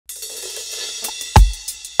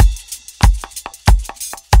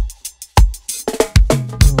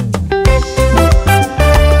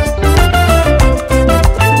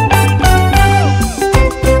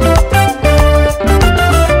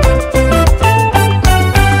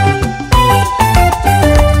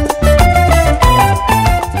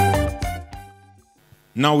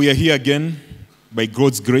Now we are here again. By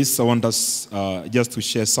God's grace, I want us just to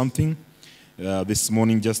share something this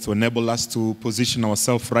morning, just to enable us to position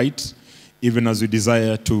ourselves right, even as we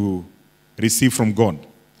desire to receive from God.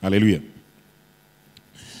 Hallelujah.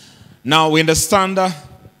 Now we understand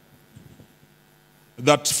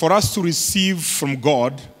that for us to receive from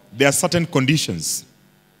God, there are certain conditions.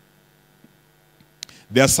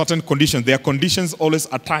 There are certain conditions. There are conditions always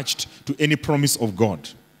attached to any promise of God.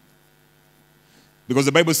 Because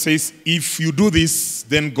the Bible says, if you do this,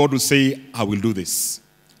 then God will say, I will do this.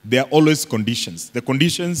 There are always conditions. The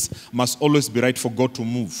conditions must always be right for God to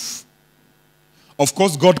move. Of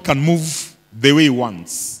course, God can move the way he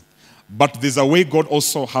wants. But there's a way God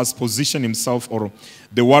also has positioned himself, or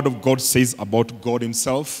the word of God says about God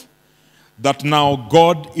himself, that now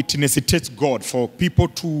God, it necessitates God for people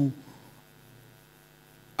to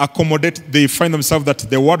accommodate. They find themselves that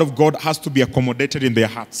the word of God has to be accommodated in their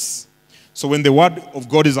hearts. So when the word of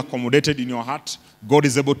God is accommodated in your heart, God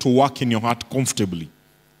is able to work in your heart comfortably.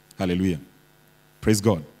 Hallelujah. Praise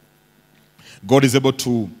God. God is able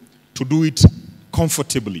to do it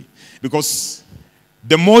comfortably. Because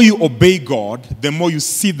the more you obey God, the more you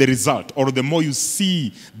see the result, or the more you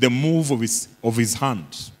see the move of his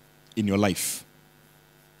hand in your life.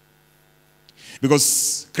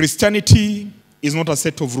 Because Christianity is not a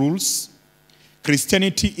set of rules.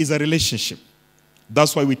 Christianity is a relationship.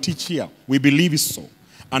 That's why we teach here. We believe it's so.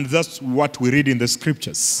 And that's what we read in the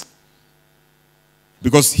scriptures.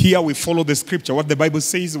 Because here we follow the scripture. What the Bible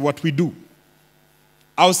says is what we do.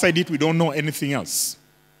 Outside it, we don't know anything else.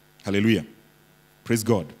 Hallelujah. Praise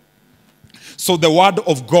God. So the word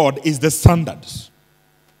of God is the standard.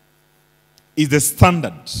 Is the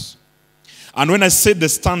standard. And when I say the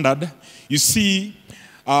standard, you see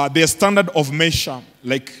the standard of measure,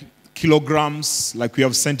 like kilograms, like we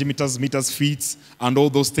have centimeters, meters, feet, and all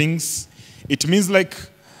those things. It means like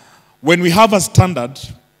when we have a standard,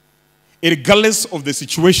 regardless of the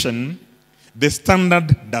situation, the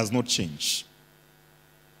standard does not change.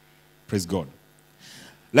 Praise God.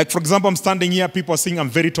 Like for example, I'm standing here, people are saying I'm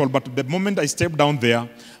very tall, but the moment I step down there,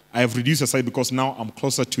 I have reduced the size because now I'm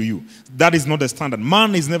closer to you. That is not the standard.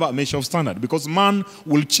 Man is never a measure of standard because man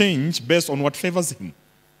will change based on what favors him.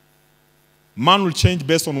 Man will change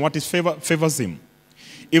based on what favors him.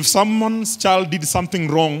 If someone's child did something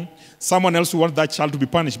wrong, someone else will want that child to be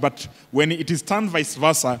punished. But when it is turned vice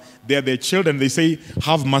versa, they are their children, they say,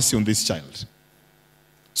 have mercy on this child.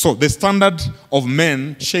 So the standard of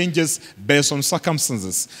men changes based on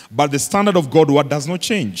circumstances. But the standard of God, what does not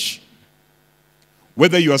change?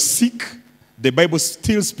 Whether you are sick, the Bible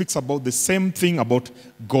still speaks about the same thing about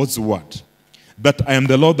God's word. That I am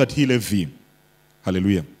the Lord that healeth thee.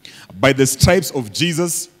 Hallelujah. By the stripes of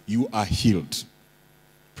Jesus, you are healed.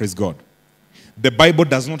 Praise God. The Bible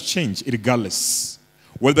does not change regardless.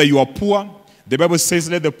 Whether you are poor, the Bible says,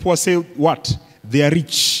 let the poor say what? They are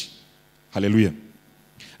rich. Hallelujah.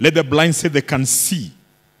 Let the blind say they can see.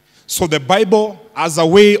 So the Bible has a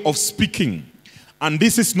way of speaking. And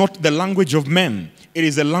this is not the language of men. It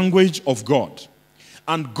is the language of God.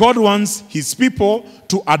 And God wants his people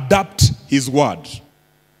to adapt his word.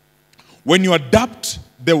 When you adapt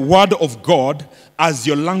the word of God as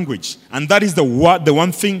your language, and that is the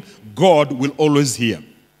one thing God will always hear.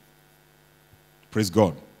 Praise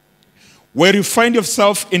God. Where you find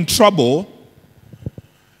yourself in trouble,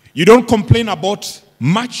 you don't complain about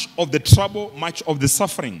much of the trouble, much of the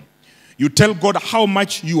suffering. You tell God how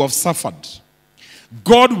much you have suffered.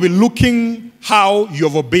 God will looking how you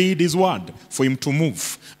have obeyed his word for him to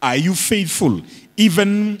move. Are you faithful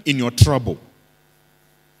even in your trouble?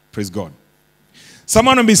 Praise God.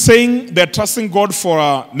 Someone will be saying they're trusting God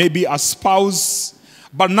for maybe a spouse,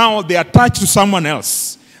 but now they are attached to someone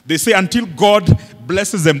else. They say until God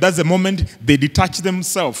blesses them, that's the moment they detach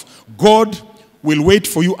themselves. God will wait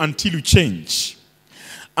for you until you change.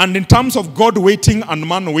 And in terms of God waiting and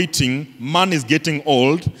man waiting, man is getting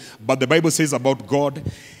old, but the Bible says about God,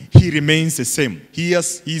 he remains the same.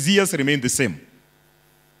 His years remain the same.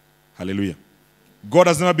 Hallelujah. God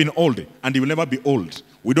has never been old, and he will never be old.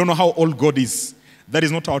 We don't know how old God is. That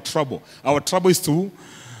is not our trouble. Our trouble is to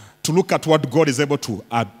look at what God is able to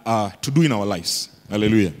do in our lives.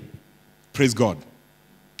 Hallelujah. Praise God.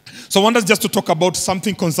 So I want us just to talk about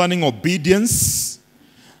something concerning obedience.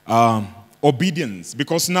 Obedience.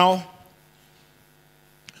 Because now,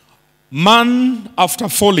 man after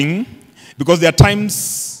falling, because there are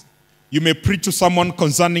times you may preach to someone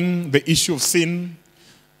concerning the issue of sin,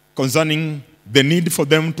 concerning the need for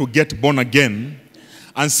them to get born again,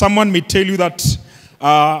 and someone may tell you that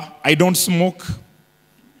I don't smoke,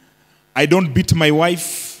 I don't beat my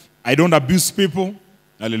wife, I don't abuse people.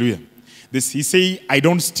 Hallelujah. He say, I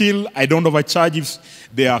don't steal, I don't overcharge. If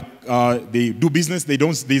they do business,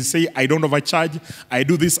 they say, I don't overcharge, I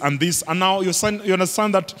do this and this. And now you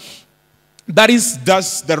understand that that is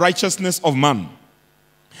thus the righteousness of man.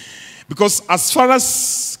 Because as far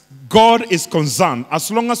as God is concerned, as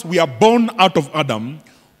long as we are born out of Adam,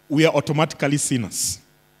 we are automatically sinners.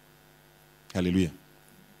 Hallelujah.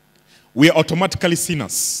 We are automatically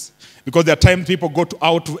sinners. Because there are times people go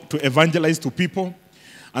out to evangelize to people,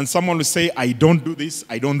 and someone will say, I don't do this,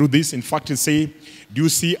 I don't do this. In fact, he'll say, do you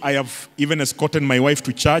see, I have even escorted my wife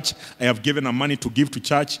to church. I have given her money to give to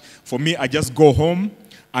church. For me, I just go home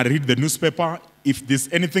and read the newspaper. If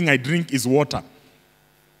there's anything I drink is water.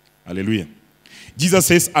 Hallelujah. Jesus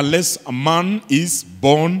says, unless a man is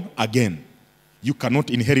born again, you cannot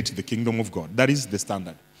inherit the kingdom of God. That is the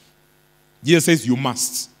standard. Jesus says, you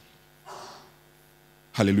must.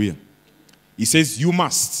 Hallelujah. He says, you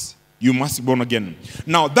must be born again.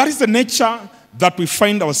 Now, that is the nature that we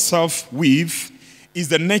find ourselves with, is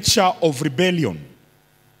the nature of rebellion.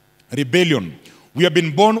 Rebellion. We have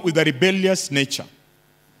been born with a rebellious nature.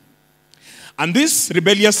 And this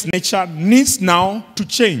rebellious nature needs now to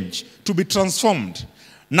change, to be transformed.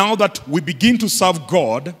 Now that we begin to serve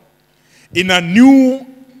God in a new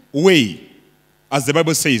way, as the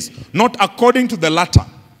Bible says, not according to the latter,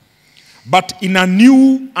 but in a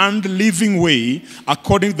new and living way,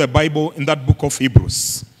 according to the Bible in that book of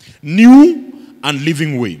Hebrews. New and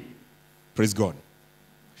living way. Praise God.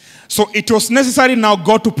 So it was necessary now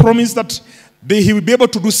God to promise that he will be able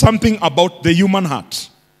to do something about the human heart.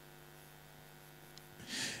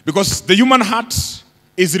 Because the human heart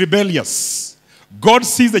is rebellious. God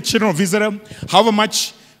sees the children of Israel, however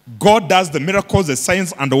much God does the miracles, the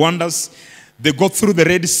signs, and the wonders. They go through the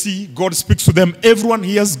Red Sea. God speaks to them. Everyone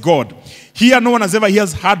hears God. Here, no one has ever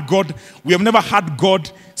heard God. We have never heard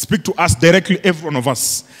God speak to us directly, every one of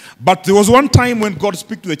us. But there was one time when God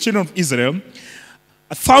spoke to the children of Israel,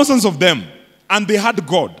 thousands of them, and they had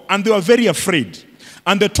God, and they were very afraid.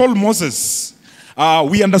 And they told Moses,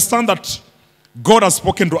 we understand that God has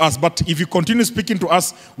spoken to us, but if you continue speaking to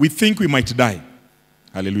us, we think we might die.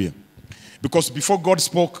 Hallelujah. Because before God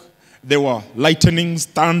spoke, there were lightnings,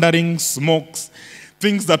 thunderings, smokes,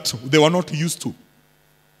 things that they were not used to.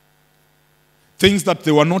 Things that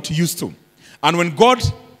they were not used to. And when God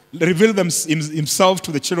revealed himself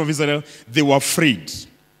to the children of Israel, they were afraid.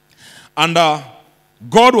 And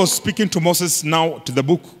God was speaking to Moses now to the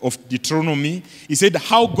book of Deuteronomy. He said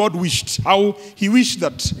how he wished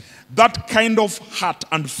that that kind of heart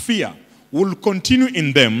and fear will continue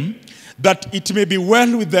in them, that it may be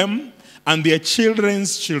well with them and their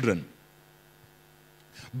children's children.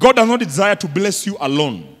 God does not desire to bless you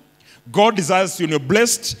alone. God desires you, when you're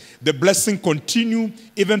blessed, the blessing continue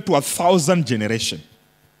even to 1,000 generations.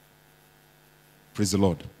 Praise the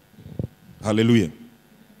Lord. Hallelujah.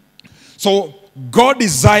 So God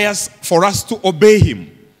desires for us to obey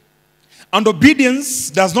him. And obedience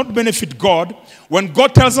does not benefit God. When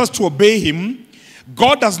God tells us to obey him,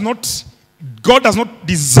 God does not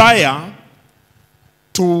desire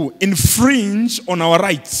to infringe on our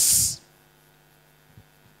rights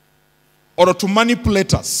or to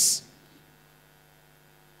manipulate us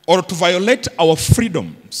or to violate our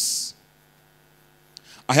freedoms.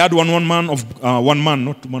 I had one man,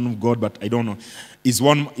 not man of God, but I don't know, is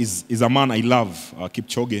a man I love,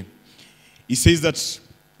 Kipchoge. He says that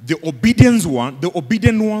the obedient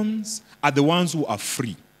ones are the ones who are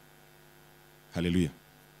free. Hallelujah.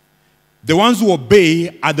 The ones who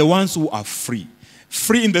obey are the ones who are free.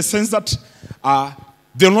 Free in the sense that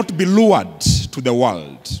they will not be lured to the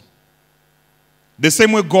world. The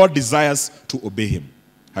same way God desires to obey him.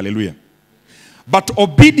 Hallelujah. But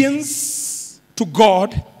obedience to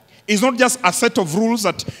God is not just a set of rules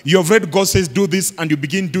that you have read God says do this and you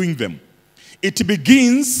begin doing them. It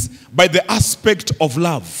begins by the aspect of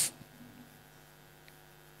love.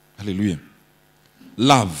 Hallelujah.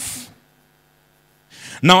 Love.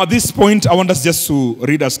 Now at this point, I want us just to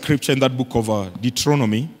read a scripture in that book of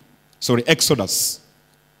Exodus.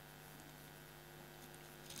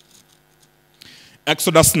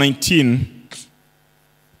 Exodus 19,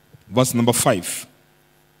 verse number 5.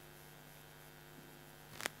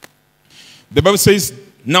 The Bible says,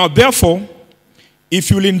 now therefore,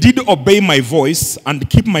 if you will indeed obey my voice and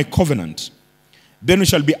keep my covenant, then you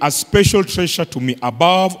shall be a special treasure to me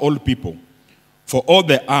above all people, for all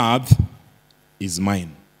the earth is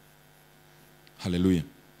mine. Hallelujah.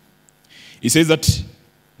 He says that,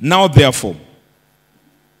 now therefore,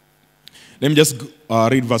 let me just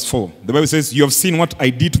read verse 4. The Bible says, you have seen what I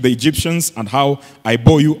did to the Egyptians and how I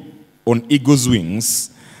bore you on eagle's wings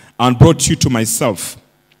and brought you to myself.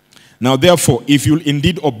 Now therefore, if you'll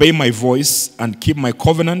indeed obey my voice and keep my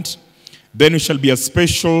covenant, then you shall be a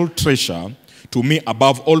special treasure to me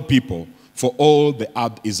above all people, for all the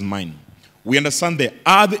earth is mine. We understand the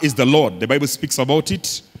earth is the Lord. The Bible speaks about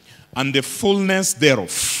it, and the fullness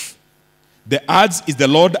thereof. The earth is the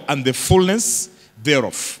Lord and the fullness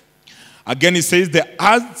thereof. Again, it says the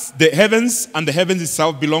earth, the heavens, and the heavens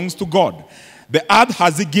itself belongs to God. The earth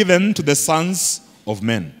has he given to the sons of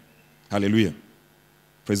men. Hallelujah.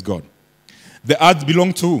 Praise God. The earth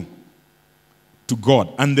belongs to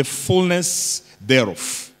God, and the fullness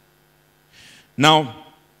thereof. Now,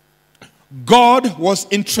 God was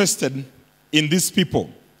interested in these people.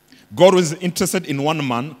 God was interested in one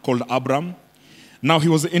man called Abram. Now he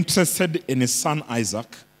was interested in his son Isaac.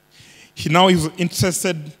 Now he was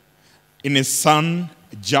interested in his son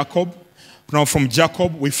Jacob. Now from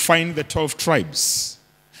Jacob we find the 12 tribes.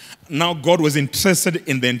 Now God was interested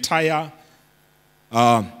in the entire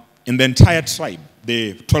tribe,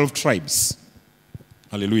 the 12 tribes.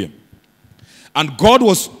 Hallelujah. And God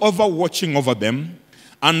was watching over them,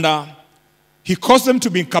 and he caused them to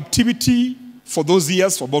be in captivity for those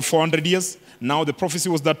years, for about 400 years. Now the prophecy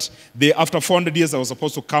was that after 400 years they were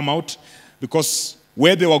supposed to come out, because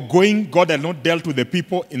where they were going, God had not dealt with the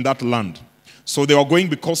people in that land. So they were going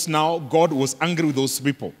because now God was angry with those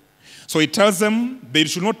people. So he tells them they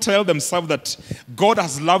should not tell themselves that God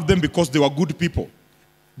has loved them because they were good people.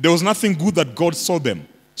 There was nothing good that God saw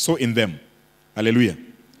in them. Hallelujah.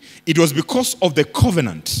 It was because of the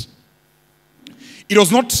covenant. It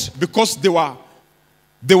was not because they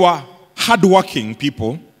were hardworking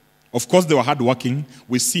people. Of course they were hardworking.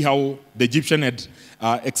 We see how the Egyptian had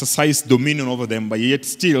exercised dominion over them, but yet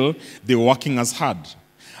still they were working as hard.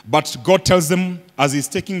 But God tells them, as he's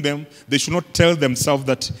taking them, they should not tell themselves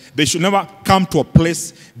that they should never come to a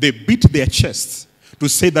place they beat their chests to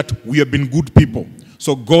say that we have been good people.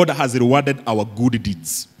 So God has rewarded our good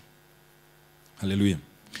deeds. Hallelujah.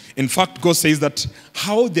 In fact, God says that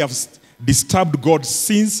how they have disturbed God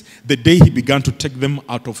since the day he began to take them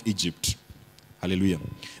out of Egypt. Hallelujah.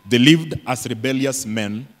 They lived as rebellious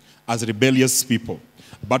men, as rebellious people.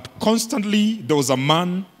 But constantly there was a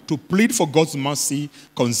man to plead for God's mercy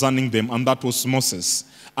concerning them, and that was Moses.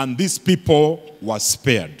 And these people were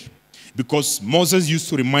spared because Moses used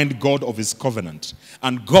to remind God of his covenant.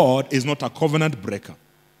 And God is not a covenant breaker.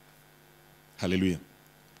 Hallelujah.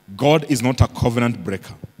 God is not a covenant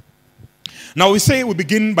breaker. Now we say we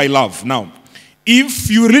begin by love. Now, if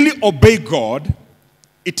you really obey God,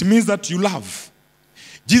 it means that you love.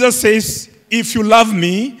 Jesus says, if you love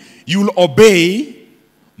me, you will obey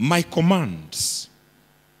my commands.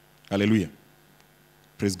 Hallelujah.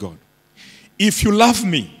 Praise God. If you love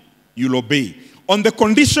me, you'll obey. On the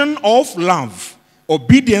condition of love,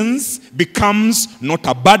 obedience becomes not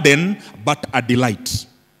a burden, but a delight.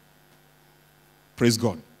 Praise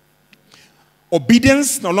God.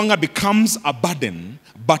 Obedience no longer becomes a burden,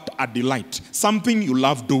 but a delight. Something you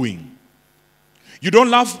love doing. You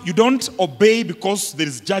don't obey because there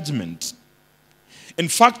is judgment. In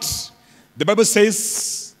fact, the Bible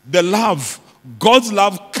says God's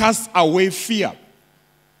love casts away fear.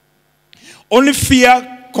 Only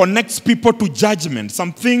fear connects people to judgment,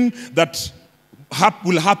 something that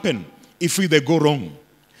will happen if they go wrong.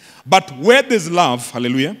 But where there's love,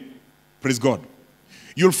 hallelujah, praise God,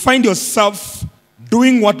 you'll find yourself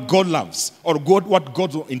doing what God loves, or what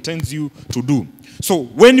God intends you to do. So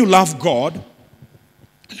when you love God,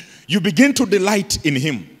 you begin to delight in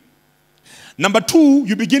him. Number two,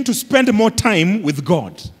 you begin to spend more time with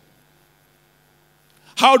God.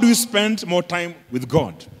 How do you spend more time with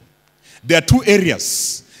God? There are two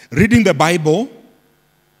areas: reading the Bible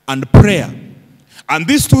and prayer. And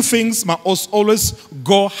these two things must always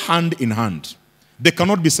go hand in hand. They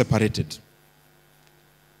cannot be separated.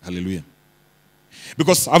 Hallelujah.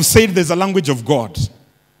 Because I've said there's a language of God.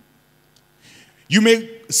 You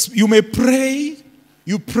may pray,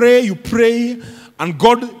 you pray, and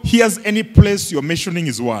God hears any place you're mentioning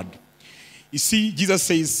his word. You see, Jesus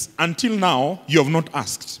says, until now, you have not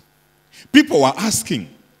asked. People were asking,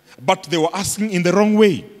 but they were asking in the wrong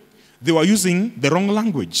way. They were using the wrong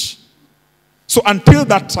language. So until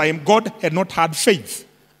that time, God had not had faith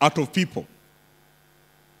out of people.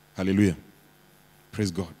 Hallelujah.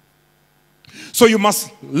 Praise God. So you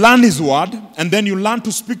must learn his word, and then you learn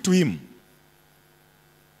to speak to him.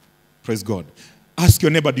 Praise God. Ask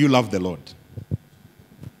your neighbor, do you love the Lord?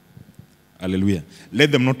 Hallelujah.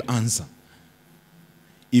 Let them not answer.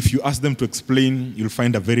 If you ask them to explain, you'll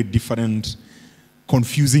find a very different,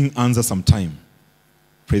 confusing answer sometime.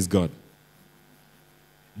 Praise God.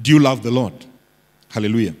 Do you love the Lord?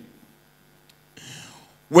 Hallelujah.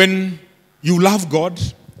 When you love God,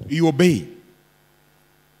 you obey.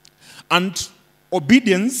 And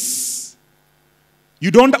obedience,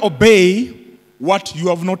 you don't obey what you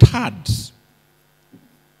have not heard.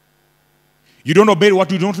 You don't obey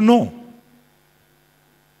what you don't know.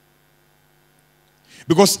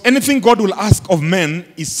 Because anything God will ask of men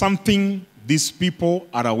is something these people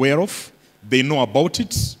are aware of. They know about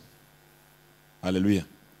it. Hallelujah.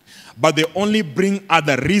 But they only bring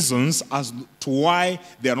other reasons as to why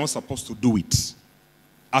they are not supposed to do it.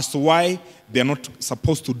 As to why they are not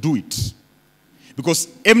supposed to do it. Because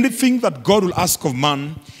everything that God will ask of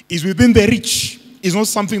man is within their reach. It's not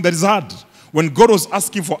something that is hard. When God was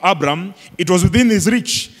asking for Abraham, it was within his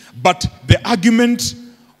reach. But the argument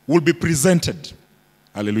will be presented.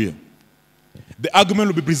 Hallelujah. The argument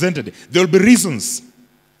will be presented. There will be reasons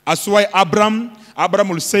as to why Abraham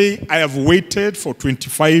will say, I have waited for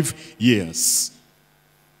 25 years.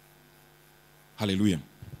 Hallelujah.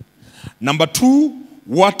 Number two,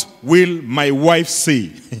 what will my wife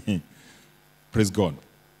say? Praise God.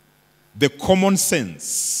 The common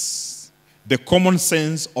sense. The common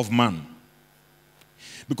sense of man.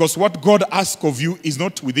 Because what God asks of you is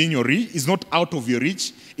not within your reach, is not out of your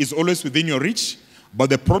reach, is always within your reach. But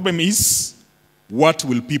the problem is, what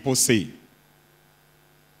will people say?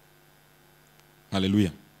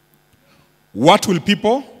 Hallelujah. What will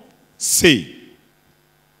people say?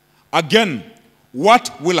 Again,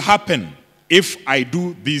 what will happen if I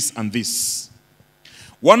do this and this?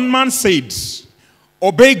 One man said,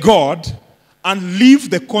 obey God and leave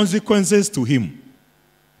the consequences to him.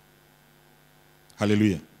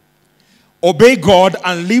 Hallelujah. Obey God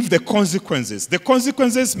and leave the consequences. The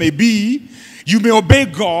consequences may be, you may obey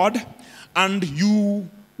God and you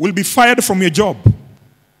will be fired from your job.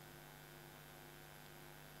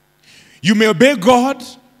 You may obey God,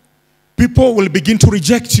 people will begin to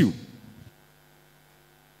reject you.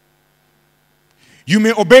 You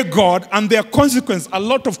may obey God, and there are consequences, a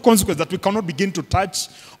lot of consequences that we cannot begin to touch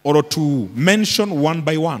or to mention one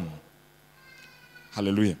by one.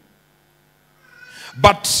 Hallelujah.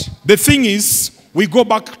 But the thing is, we go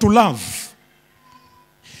back to love.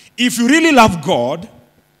 If you really love God,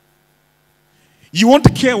 you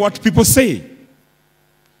won't care what people say.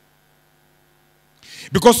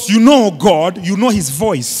 Because you know God, you know his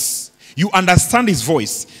voice. You understand his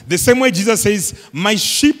voice. The same way Jesus says, my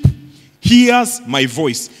sheep hears my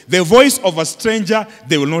voice. The voice of a stranger,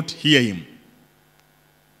 they will not hear him.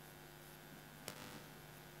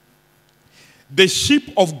 The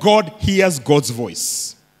sheep of God hears God's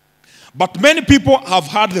voice. But many people have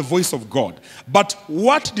heard the voice of God. But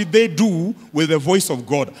what did they do with the voice of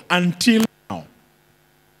God until now?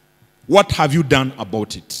 What have you done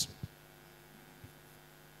about it?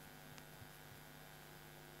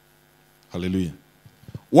 Hallelujah.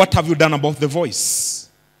 What have you done about the voice?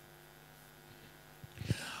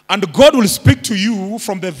 And God will speak to you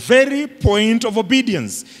from the very point of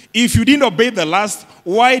obedience. If you didn't obey the last,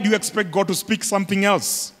 why do you expect God to speak something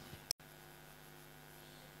else?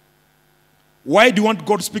 Why do you want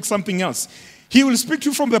God to speak something else? He will speak to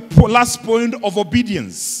you from the last point of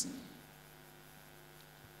obedience.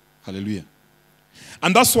 Hallelujah.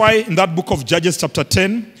 And that's why in that book of Judges chapter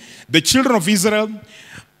 10, the children of Israel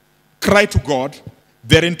cry to God.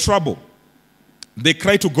 They're in trouble. They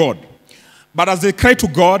cry to God. But as they cry to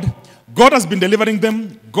God, God has been delivering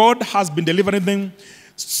them. God has been delivering them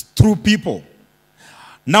through people.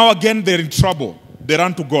 Now again, they're in trouble. They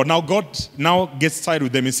run to God. Now God now gets tired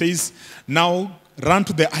with them. He says, now run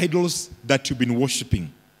to the idols that you've been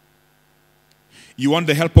worshiping. You want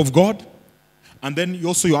the help of God? And then you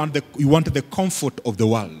want the comfort of the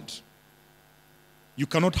world. You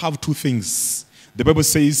cannot have two things. The Bible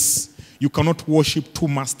says you cannot worship two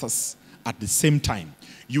masters at the same time.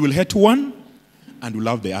 You will hate one and will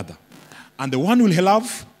love the other. And the one you will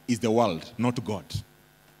love is the world, not God.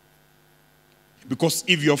 Because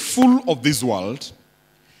if you're full of this world,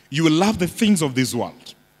 you will love the things of this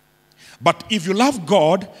world. But if you love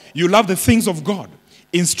God, you love the things of God.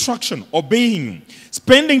 Instruction, obeying,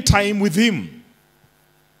 spending time with him.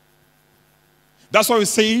 That's why we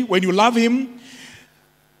say when you love him,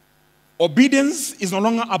 obedience is no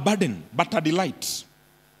longer a burden, but a delight.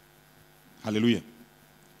 Hallelujah.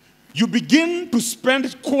 You begin to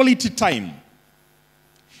spend quality time.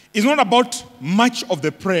 It's not about much of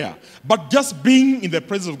the prayer, but just being in the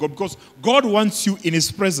presence of God, because God wants you in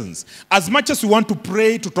his presence. As much as you want to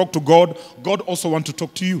pray, to talk to God, God also wants to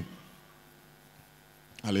talk to you.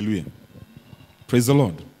 Hallelujah. Praise the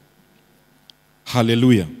Lord.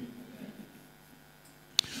 Hallelujah.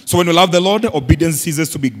 So when we love the Lord, obedience ceases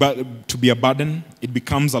to be a burden. It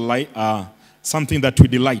becomes something that we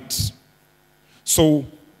delight. So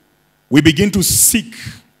we begin to seek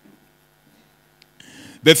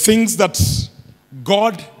The things that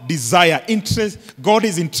God desire, God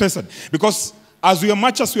is interested. Because as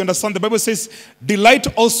much as we understand, the Bible says, delight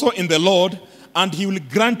also in the Lord, and he will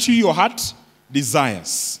grant you your heart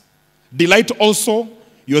desires. Delight also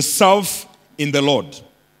yourself in the Lord.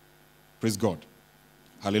 Praise God.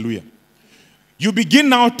 Hallelujah. You begin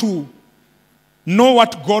now to know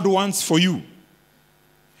what God wants for you.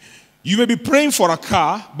 You may be praying for a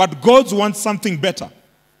car, but God wants something better.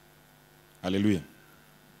 Hallelujah.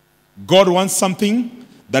 God wants something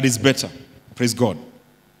that is better. Praise God.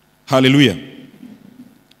 Hallelujah.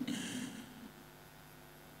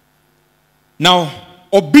 Now,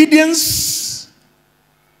 obedience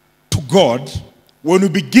to God, when we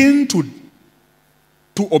begin to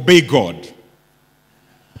obey God,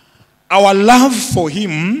 our love for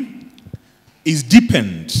him is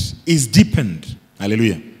deepened.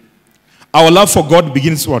 Hallelujah. Our love for God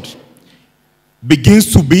begins what?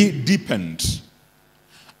 Begins to be deepened.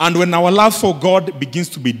 And when our love for God begins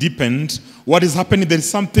to be deepened, what is happening? There is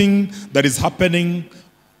something that is happening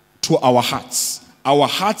to our hearts. Our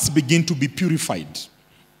hearts begin to be purified.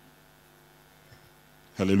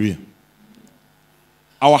 Hallelujah.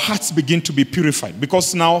 Our hearts begin to be purified.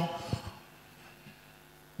 Because now,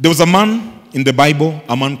 there was a man in the Bible,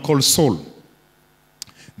 a man called Saul.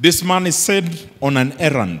 This man is sent on an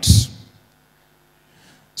errand.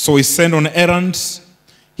 So he sent on an errand.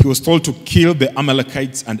 He was told to kill the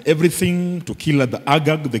Amalekites and everything, to kill the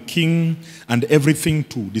Agag, the king, and everything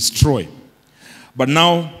to destroy. But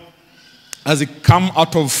now, as he comes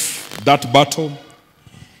out of that battle,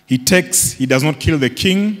 he does not kill the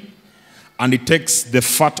king, and he takes the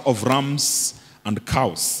fat of rams and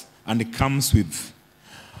cows, and he comes with.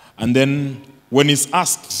 And then when he's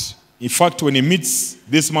asked, in fact, when he meets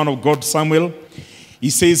this man of God, Samuel, he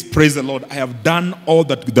says, praise the Lord, I have done all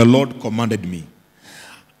that the Lord commanded me.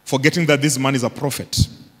 Forgetting that this man is a prophet.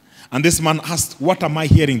 And this man asked, what am I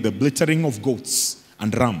hearing? The blittering of goats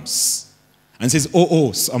and rams. And says,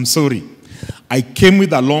 oh, I'm sorry. I came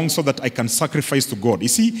with along so that I can sacrifice to God. You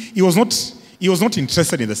see, he was not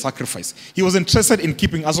interested in the sacrifice. He was interested in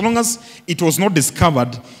keeping, as long as it was not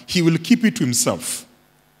discovered, he will keep it to himself.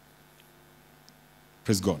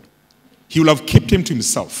 Praise God. He will have kept him to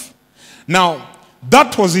himself. Now,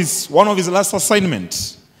 that was one of his last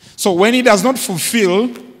assignments. So when he does not fulfill,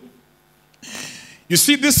 you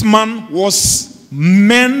see, this man was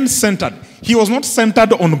man-centered. He was not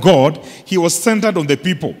centered on God. He was centered on the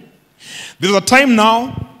people. There's a time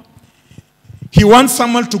now, he wants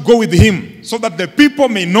someone to go with him so that the people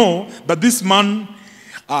may know that this man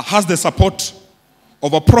has the support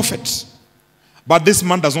of a prophet. But this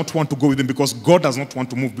man does not want to go with him because God does not want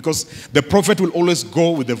to move. Because the prophet will always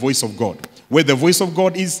go with the voice of God. Where the voice of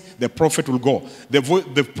God is, the prophet will go.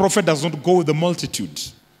 The prophet does not go with the multitude.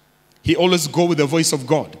 He always goes with the voice of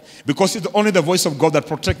God. Because it's only the voice of God that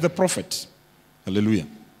protects the prophet. Hallelujah.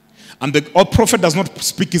 And the prophet does not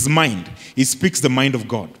speak his mind. He speaks the mind of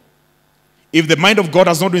God. If the mind of God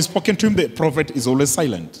has not been spoken to him, the prophet is always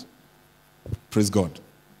silent. Praise God.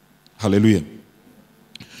 Hallelujah.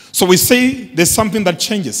 So we say there's something that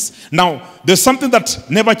changes. Now, there's something that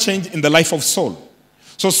never changed in the life of Saul.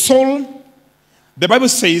 So Saul, the Bible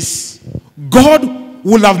says, God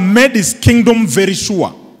will have made his kingdom very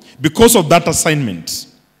sure because of that assignment.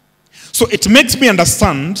 So it makes me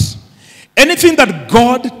understand anything that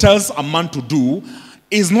God tells a man to do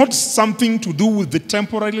is not something to do with the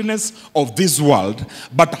temporariness of this world,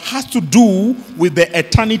 but has to do with the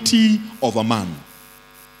eternity of a man.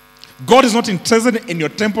 God is not interested in your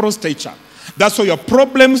temporal stature. That's why your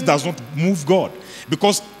problems does not move God.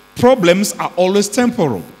 Because problems are always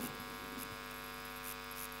temporal.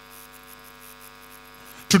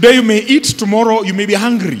 Today you may eat, tomorrow you may be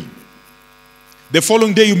hungry. The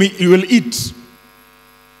following day you will eat.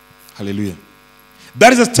 Hallelujah.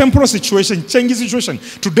 That is a temporal situation, changing situation.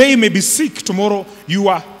 Today you may be sick, tomorrow you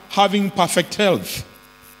are having perfect health.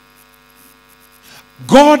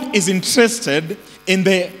 God is interested in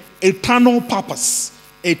the eternal purpose.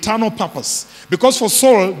 Eternal purpose. Because for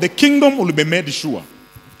Saul, the kingdom will be made sure.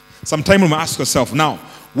 Sometime you may ask yourself, now,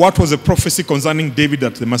 what was the prophecy concerning David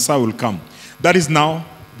that the Messiah will come? That is now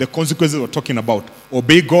the consequences we're talking about.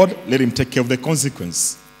 Obey God, let him take care of the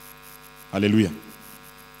consequence. Hallelujah.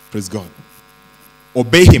 Praise God.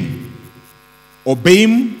 Obey him. Obey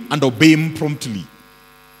him and obey him promptly.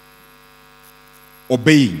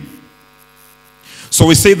 Obeying. So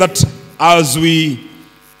we say that as we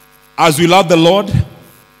love the Lord,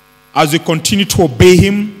 as we continue to obey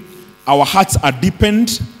him, our hearts are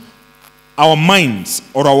deepened, our minds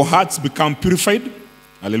or our hearts become purified.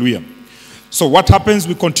 Hallelujah. So what happens?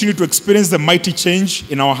 We continue to experience the mighty change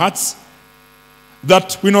in our hearts.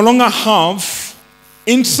 that we no longer have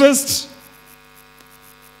interest,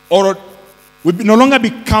 or we no longer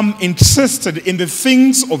become interested in the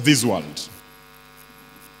things of this world,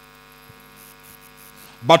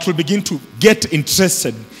 but we begin to get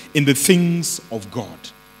interested in the things of God,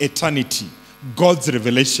 eternity, God's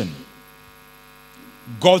revelation,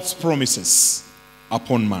 God's promises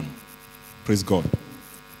upon man. Praise God.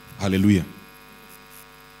 Hallelujah.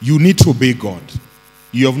 You need to obey God.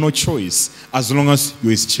 You have no choice as long as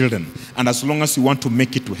you're his children. And as long as you want to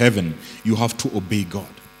make it to heaven, you have to obey God.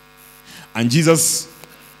 And Jesus,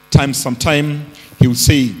 sometime, he will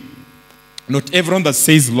say, not everyone that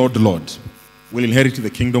says, Lord, Lord, will inherit the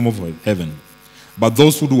kingdom of heaven, but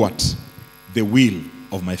those who do what? The will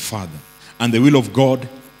of my Father. And the will of God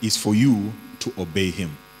is for you to obey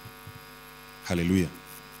him. Hallelujah.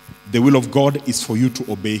 The will of God is for you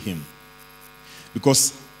to obey him.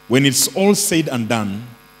 Because when it's all said and done,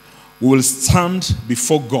 we will stand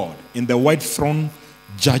before God in the white throne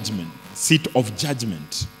judgment, seat of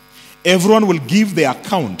judgment. Everyone will give their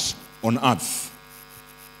account on earth.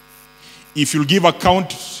 If you'll give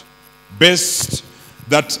account based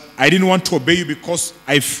that I didn't want to obey you because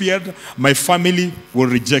I feared my family will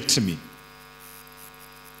reject me.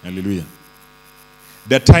 Hallelujah.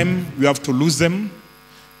 The time you have to lose them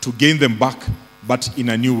to gain them back, but in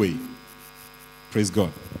a new way. Praise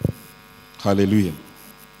God. Hallelujah.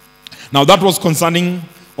 Now that was concerning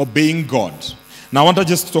obeying God. Now I want to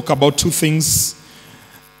just talk about two things.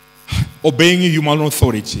 Obeying human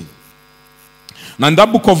authority. Now in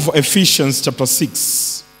that book of Ephesians chapter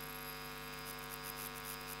 6,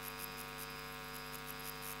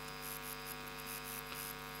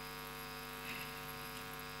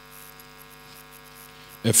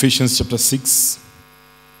 Ephesians chapter 6.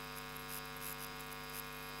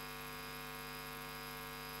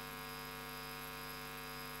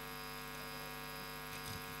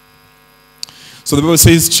 So the Bible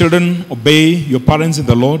says, children, obey your parents in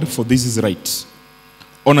the Lord, for this is right.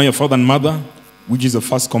 Honor your father and mother, which is the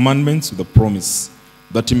first commandment with a promise,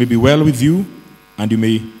 that it may be well with you and you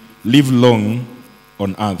may live long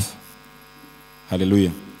on earth.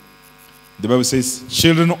 Hallelujah. The Bible says,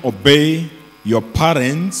 children, obey your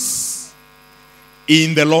parents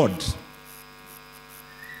in the Lord.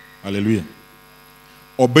 Hallelujah.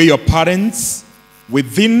 Obey your parents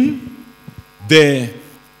within the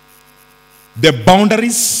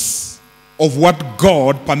boundaries of what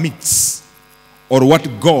God permits or what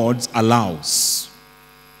God allows.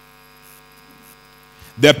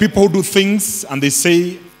 There are people who do things and they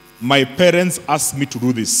say, my parents asked me to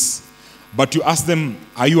do this. But you ask them,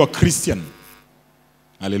 are you a Christian?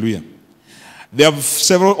 Hallelujah. There are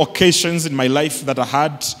several occasions in my life that I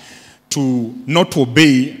had to not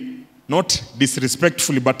obey, not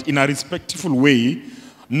disrespectfully, but in a respectful way,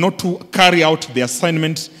 not to carry out the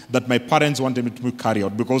assignment that my parents wanted me to carry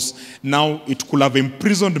out, because now it could have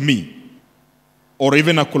imprisoned me, or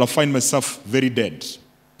even I could have found myself very dead.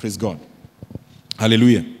 Praise God.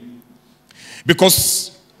 Hallelujah.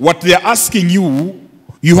 Because what they're asking you,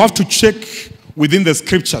 you have to check within the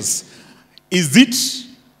scriptures. Is it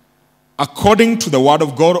according to the word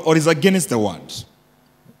of God or is against the word?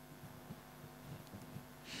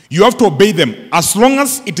 You have to obey them. As long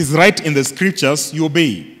as it is right in the scriptures, you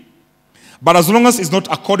obey. But as long as it's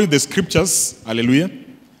not according to the scriptures, hallelujah,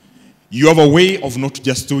 you have a way of not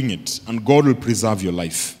just doing it, and God will preserve your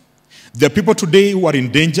life. There are people today who are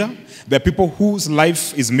in danger. There are people whose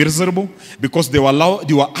life is miserable because they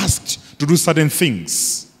were asked to do certain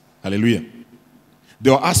things. Hallelujah.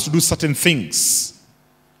 They were asked to do certain things.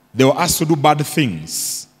 They were asked to do bad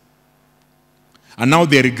things. And now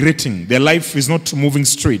they're regretting. Their life is not moving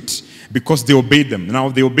straight because they obeyed them. Now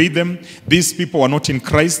they obeyed them. These people are not in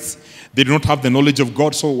Christ. They do not have the knowledge of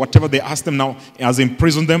God. So whatever they ask them now has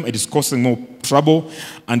imprisoned them. It is causing more trouble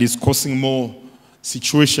and it's causing more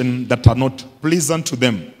situations that are not pleasant to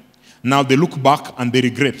them. Now they look back and they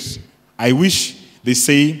regret. I wish, they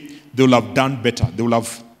say, they will have done better. They will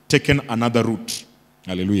have taken another route.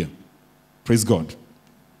 Hallelujah. Praise God.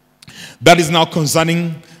 That is now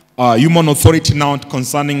concerning human authority, now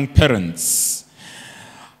concerning parents.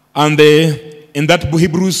 And in that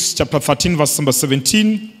Hebrews chapter 13 verse number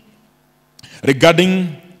 17,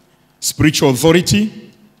 regarding spiritual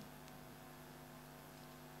authority,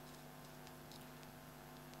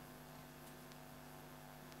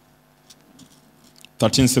 so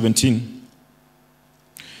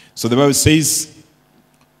the Bible says,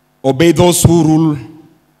 obey those who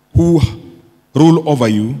rule over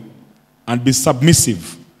you, and be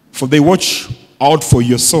submissive, for they watch out for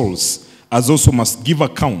your souls as those who must give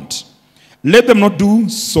account. Let them not do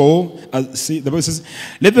so, see, the Bible says,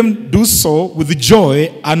 let them do so with the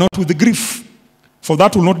joy and not with the grief, for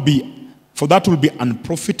that will be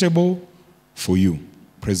unprofitable for you.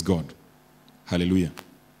 Praise God. Hallelujah.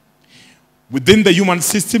 Within the human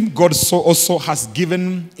system, God also has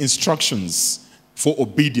given instructions for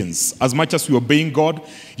obedience. As much as you're obeying God,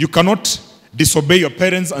 you cannot disobey your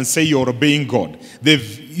parents and say you're obeying God. The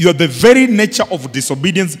very nature of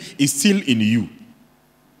disobedience is still in you.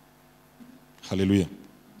 Hallelujah.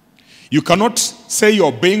 You cannot say you're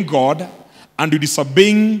obeying God and you're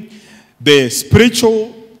disobeying the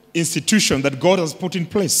spiritual institution that God has put in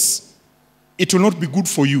place. It will not be good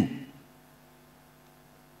for you.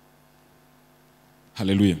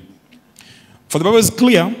 Hallelujah. For the Bible is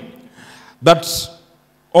clear that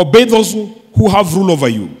obey those who have rule over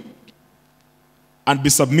you and be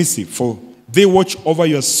submissive, for they watch over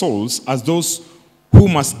your souls as those who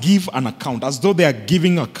must give an account, as though they are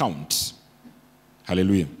giving account.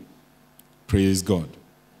 Hallelujah. Praise God.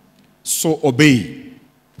 So obey.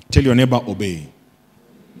 Tell your neighbor, obey.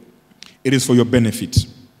 It is for your benefit.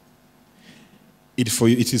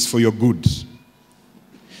 It is for your good.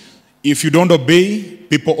 If you don't obey,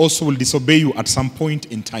 people also will disobey you at some point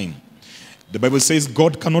in time. The Bible says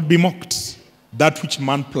God cannot be mocked. That which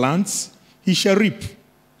man plants, he shall reap.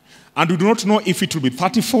 And we do not know if it will be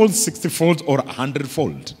 30-fold, 60-fold, or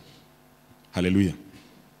 100-fold. Hallelujah.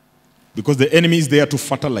 Because the enemy is there to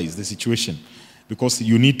fertilize the situation. Because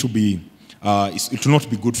you need to be, it will not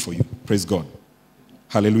be good for you. Praise God.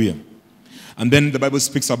 Hallelujah. And then the Bible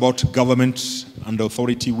speaks about government and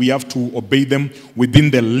authority. We have to obey them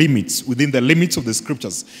within the limits of the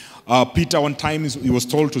scriptures. Peter, one time, he was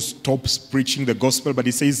told to stop preaching the gospel, but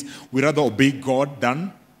he says, we rather obey God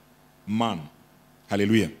than man.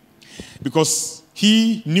 Hallelujah. Because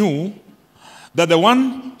he knew that the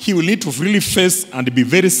one he will need to really face and be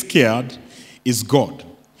very scared is God.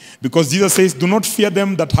 Because Jesus says, do not fear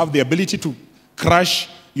them that have the ability to crush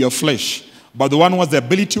your flesh, but the one who has the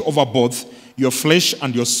ability over both your flesh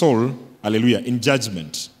and your soul, hallelujah, in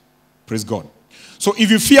judgment. Praise God. So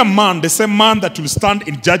if you fear man, the same man that will stand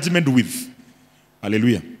in judgment with,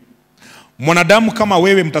 hallelujah. Mwanadamu kama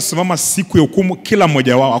wewe mtasimama siku ya hukumu kila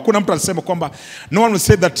mmoja wao. Hakuna mtu atasema kwamba, no one will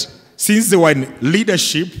say that since they were in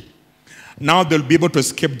leadership, now they'll be able to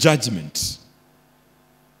escape judgment.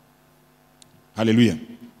 Hallelujah.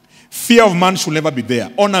 Fear of man should never be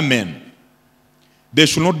there. Honor men. There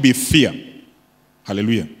should not be fear.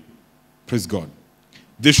 Hallelujah. Praise God.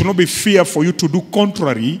 There should not be fear for you to do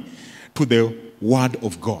contrary to the word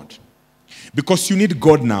of God. Because you need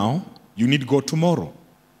God now, you need God tomorrow.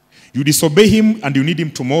 You disobey him and you need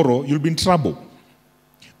him tomorrow, you'll be in trouble.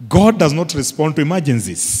 God does not respond to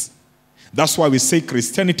emergencies. That's why we say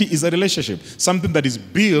Christianity is a relationship, something that is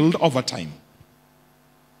built over time.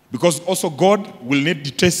 Because also God will need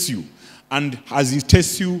to test you. And as he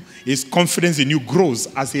tests you, his confidence in you grows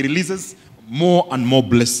as he releases more and more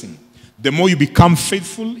blessing. The more you become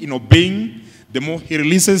faithful in obeying, the more he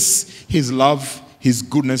releases his love, his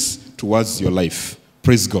goodness towards your life.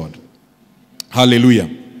 Praise God. Hallelujah.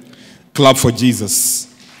 Clap for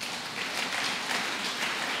Jesus.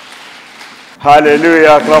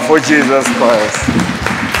 Hallelujah. Clap for Jesus Christ.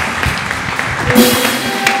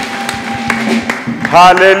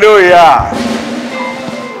 Hallelujah.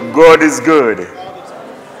 God is good.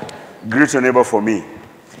 Greet your neighbor for me.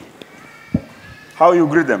 How you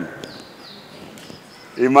greet them?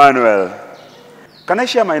 Emmanuel. Can I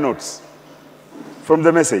share my notes from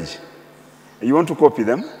the message? You want to copy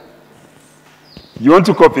them? You want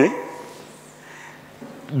to copy?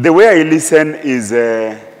 The way I listen is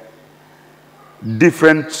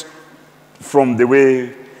different from the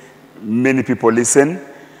way many people listen.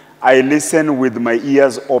 I listen with my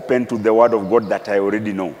ears open to the word of God that I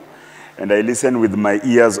already know. And I listen with my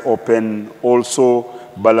ears open, also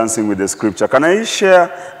balancing with the scripture. Can I share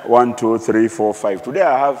 1, 2, 3, 4, 5? Today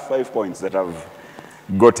I have 5 points that I've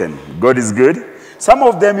gotten. God is good. Some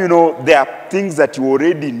of them, you know, they are things that you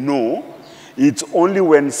already know. It's only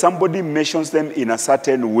when somebody mentions them in a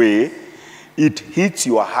certain way, it hits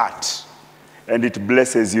your heart and it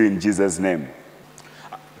blesses you in Jesus' name.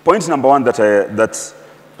 Point number 1 that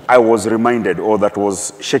I was reminded, or that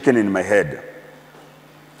was shaken in my head.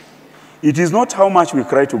 It is not how much we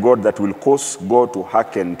cry to God that will cause God to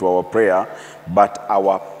hearken to our prayer, but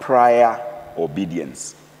our prior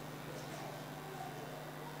obedience.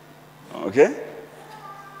 Okay?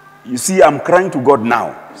 You see, I'm crying to God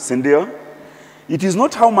now. Cindy, it is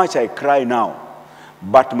not how much I cry now,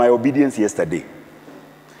 but my obedience yesterday.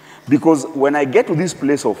 Because when I get to this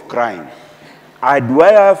place of crying, do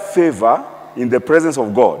I have favor in the presence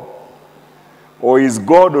of God? Or is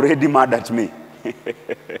God already mad at me?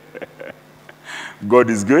 God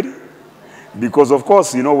is good. Because, of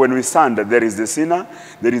course, you know, when we stand, there is the sinner,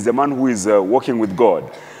 there is the man who is walking with God.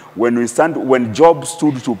 When we stand, when Job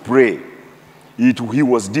stood to pray, he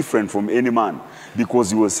was different from any man because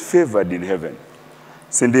he was favored in heaven.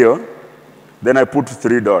 Sindio? Then I put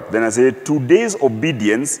 3 dots. Then I say, today's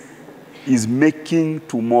obedience is making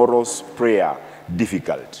tomorrow's prayer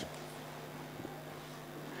difficult.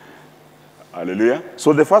 Hallelujah.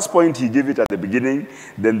 So the first point, he gave it at the beginning.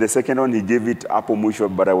 Then the second one, he gave it up on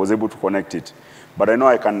Musho, but I was able to connect it. But I know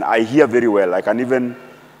I hear very well. He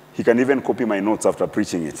can even copy my notes after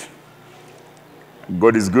preaching it.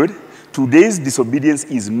 God is good. Today's disobedience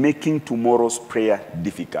is making tomorrow's prayer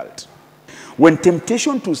difficult. When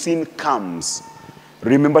temptation to sin comes,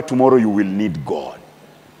 remember tomorrow you will need God.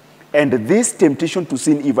 And this temptation to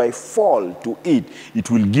sin, if I fall to it,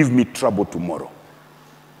 it will give me trouble tomorrow.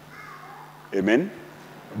 Amen?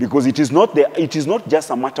 Because it is not just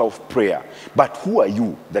a matter of prayer, but who are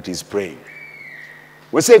you that is praying?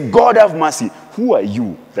 We say, God have mercy. Who are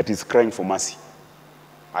you that is crying for mercy?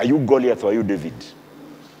 Are you Goliath or are you David?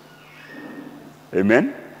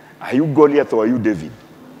 Amen? Are you Goliath or are you David?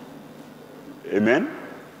 Amen?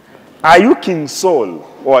 Are you King Saul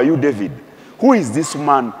or are you David? Who is this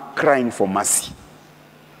man crying for mercy?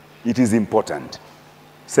 It is important.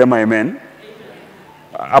 Say my amen.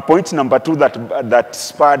 A point number 2 that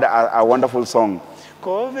spurred a wonderful song.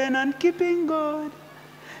 Covenant keeping God,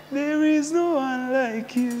 there is no one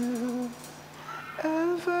like you.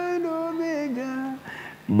 Alpha and Omega.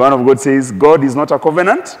 Man of God says, God is not a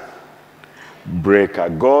covenant breaker.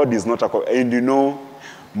 God is not a covenant. And you know,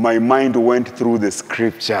 my mind went through the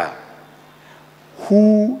scripture.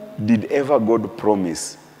 Who did ever God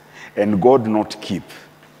promise and God not keep?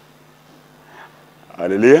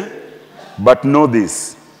 Hallelujah. But know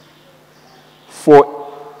this,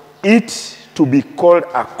 for it to be called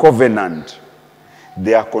a covenant,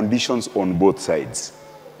 there are conditions on both sides.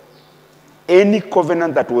 Any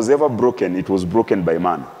covenant that was ever broken, it was broken by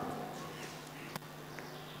man.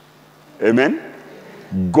 Amen?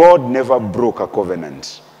 God never broke a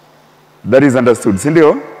covenant. That is understood.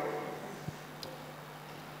 Sindio?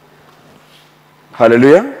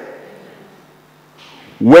 Hallelujah.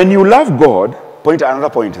 When you love God, another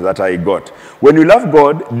point that I got. When you love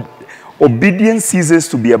God, obedience ceases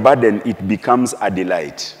to be a burden, it becomes a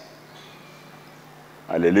delight.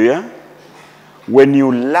 Hallelujah. When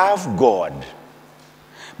you love God,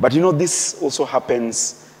 but you know, this also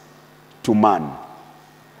happens to man.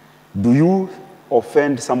 Do you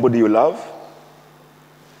offend somebody you love?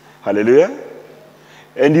 Hallelujah.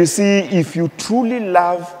 And you see, if you truly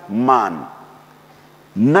love man,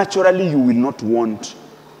 naturally you will not want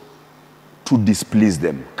to displease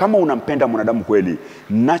them. Kama unampenda mwanadamu kweli,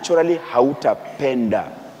 naturally hautapenda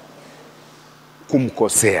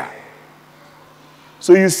kumkosea.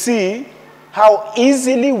 So you see how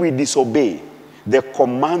easily we disobey the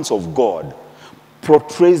commands of God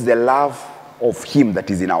portrays the love of him that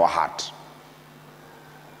is in our heart.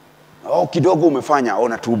 Oh, kidogo umefanya, oh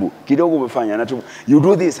natubu. Kidogo umefanya, natubu. You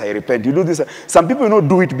do this, I repent. You do this. Some people don't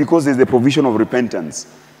do it because there's the provision of repentance.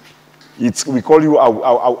 We call you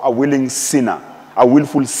a willing sinner, a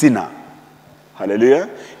willful sinner. Hallelujah.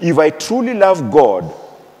 If I truly love God,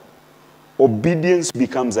 obedience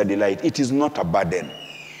becomes a delight. It is not a burden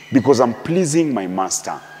because I'm pleasing my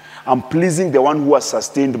master. I'm pleasing the one who has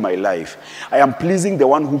sustained my life. I am pleasing the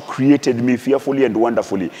one who created me fearfully and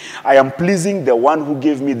wonderfully. I am pleasing the one who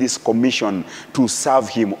gave me this commission to serve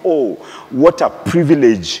him. Oh, what a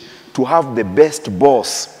privilege to have the best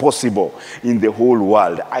boss possible in the whole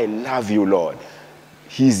world. I love you, Lord.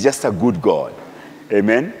 He's just a good God.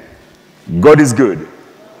 Amen? God is good.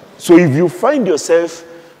 So if you find yourself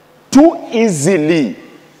too easily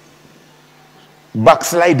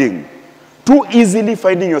backsliding, too easily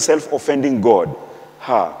finding yourself offending God,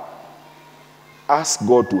 ask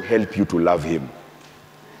God to help you to love him.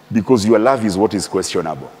 Because your love is what is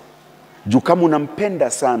questionable. Juu kama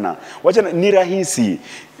unampenda sana, wacha ni rahisi.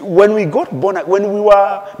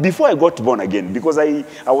 Before I got born again, because I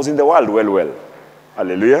was in the world well.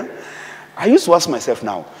 Hallelujah. I used to ask myself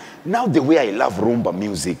now the way I love rumba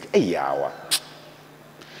music,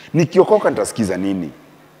 nikiokoka nitasikiza nini?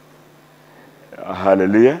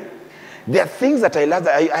 Hallelujah. There are things that I love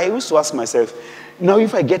that I used to ask myself, now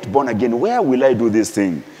if I get born again, where will I do this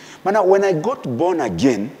thing? But when I got born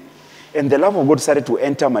again, and the love of God started to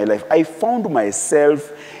enter my life, I found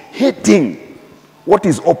myself hating what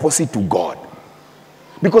is opposite to God.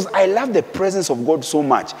 Because I love the presence of God so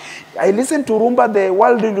much. I listen to rumba, the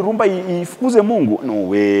world in rumba, ifukuze Mungu.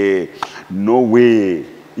 No way.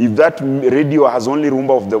 If that radio has only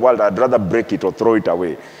rumba of the world, I'd rather break it or throw it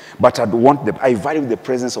away. But I value the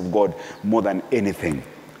presence of God more than anything.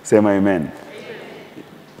 Say my amen.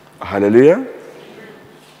 Hallelujah.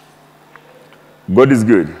 God is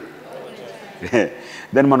good.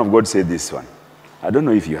 Then man of God said this one. I don't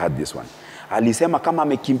know if you had this one. Alisema kama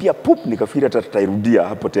amekimbia pup nikafikiri atairudia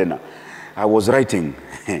hapo tena. I was writing.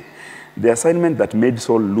 The assignment that made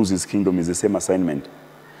Saul lose his kingdom is the same assignment.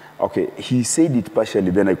 Okay, he said it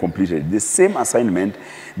partially, then I completed it. The same assignment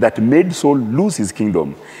that made Saul lose his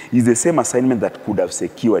kingdom is the same assignment that could have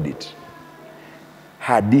secured it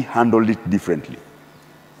had he handled it differently.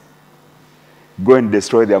 Go and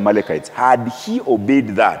destroy the Amalekites. Had he obeyed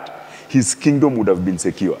that, his kingdom would have been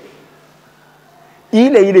secure.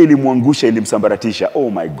 Ile ilimwangusha, ilimsambaratisha. Oh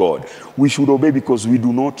my God. We should obey because we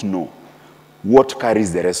do not know what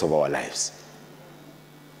carries the rest of our lives.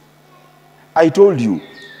 I told you,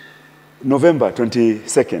 November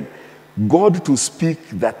 22nd, God to speak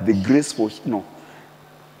that the grace for, no,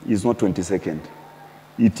 it's not 22nd.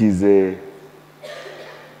 It is,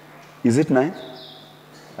 is it 9?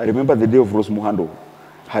 I remember the day of Rose Muhando.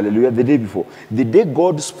 Hallelujah, the day before. The day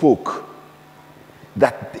God spoke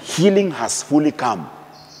that healing has fully come.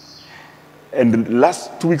 And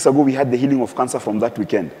last 2 weeks ago, we had the healing of cancer from that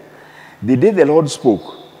weekend. The day the Lord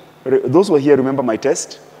spoke, those who are here remember my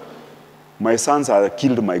test? My sons had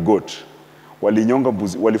killed my goat.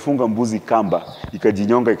 Walifunga mbuzi kamba,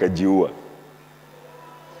 ikajinyonga ikajiua.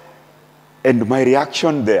 And my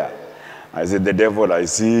reaction there, I said, the devil, I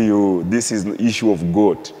see you. This is the issue of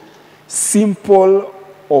goat. Simple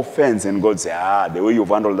offense. And God said, the way you've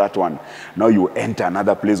handled that one, now you enter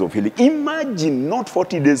another place of healing. Imagine not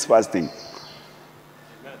 40 days fasting.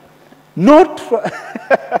 Not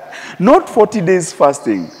 40 days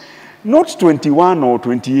fasting. Not 21 or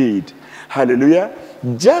 28. Hallelujah.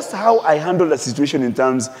 Just how I handle the situation in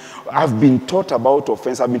terms, I've been taught about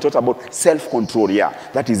offense, I've been taught about self-control. Yeah,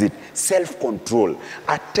 that is it. Self-control.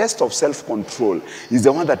 A test of self-control is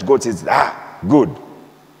the one that God says, good.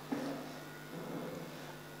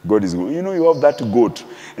 God is good. You know, you have that goat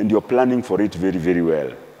and you're planning for it very, very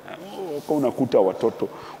well. Unakuta watoto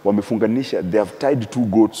wamefunganisha, they have tied 2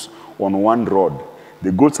 goats on one rod.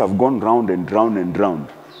 The goats have gone round and round and round.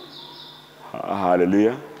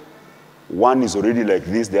 Hallelujah. One is already like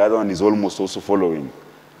this, the other one is almost also following.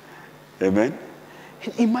 Amen?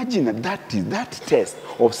 Imagine that test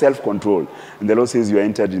of self-control. And the Lord says you are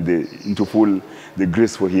entered into full the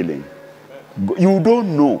grace for healing. You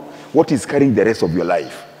don't know what is carrying the rest of your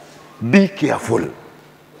life. Be careful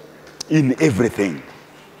in everything.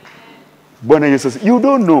 You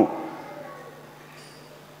don't know.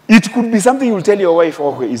 It could be something you'll tell your wife,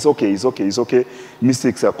 okay, it's okay.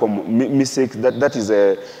 Mistakes are common. Mistakes, that is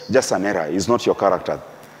just an error. It's not your character.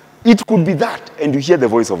 It could be that, and you hear the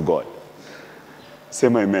voice of God. Say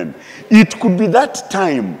amen. It could be that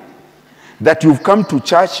time that you've come to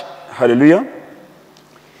church, hallelujah,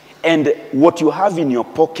 and what you have in your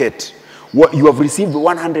pocket, what you have received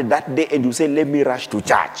 100 that day, and you say, let me rush to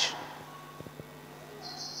church.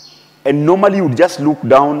 And normally you would just look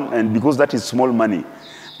down, and because that is small money,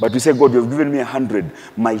 but you say, God, you have given me 100.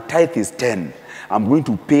 My tithe is 10. I'm going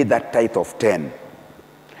to pay that tithe of 10.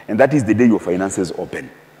 And that is the day your finances open.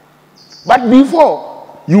 But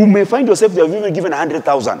before, you may find yourself, you have even given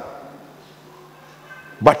 100,000.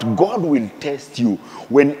 But God will test you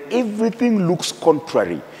when everything looks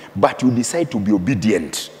contrary, but you decide to be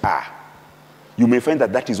obedient. You may find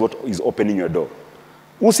that is what is opening your door.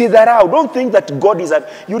 Usidharau. Don't think that God is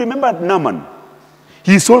at... You remember Naaman?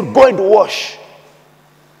 He told, go and wash.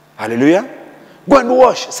 Hallelujah. Go and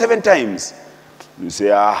wash 7 times. You say,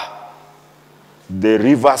 the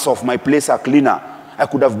rivers of my place are cleaner. I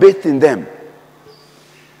could have bathed in them.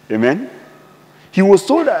 Amen. He was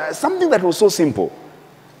told something that was so simple.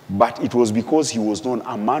 But it was because he was known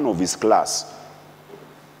a man of his class.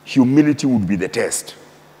 Humility would be the test.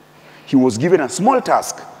 He was given a small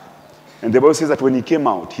task. And the Bible says that when he came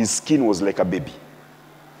out, his skin was like a baby.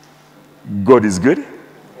 God is good.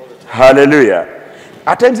 Hallelujah.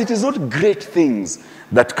 At times it is not great things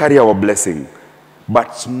that carry our blessing,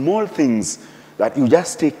 but small things that you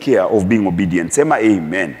just take care of being obedient. Say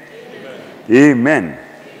amen. Amen.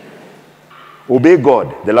 Obey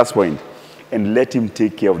God, the last point, and let him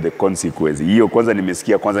take care of the consequences. Hiyo kwanza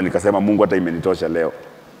nimesikia kwanza nikasema Mungu hata imenitosha leo.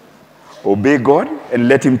 Obey God and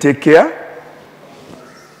let him take care.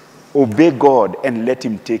 Obey God and let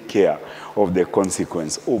him take care of the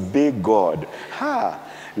consequence. Obey God.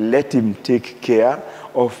 Let him take care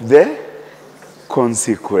of the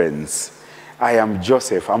consequence. I am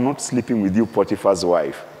Joseph. I'm not sleeping with you, Potiphar's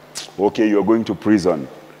wife. Okay, you're going to prison.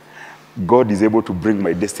 God is able to bring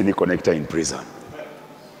my destiny connector in prison.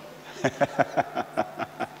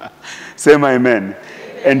 Say my amen.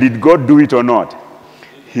 And did God do it or not?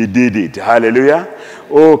 He did it. Hallelujah.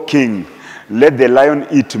 Oh King, let the lion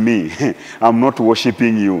eat me. I'm not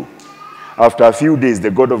worshiping you. After a few days,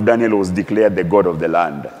 the God of Daniel was declared the God of the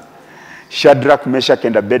land. Shadrach, Meshach,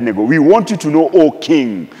 and Abednego, we want you to know, O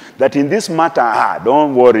King, that in this matter,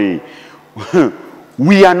 don't worry,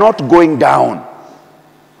 we are not going down.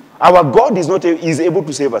 Our God is able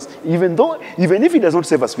to save us. Even if he does not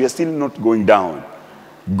save us, we are still not going down.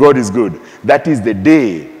 God is good. That is the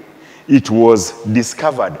day it was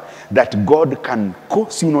discovered that God can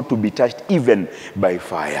cause you not to be touched even by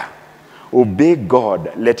fire. Obey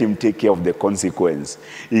God. Let him take care of the consequence.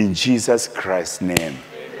 In Jesus Christ's name.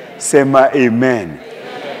 Amen. Say my amen.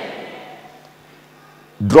 Amen.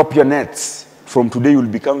 Drop your nets. From today you'll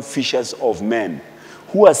become fishers of men.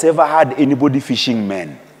 Who has ever had anybody fishing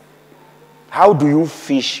men? How do you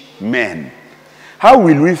fish men? How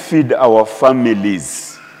will we feed our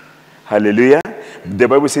families? Hallelujah. The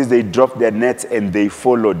Bible says they dropped their nets and they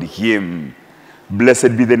followed him.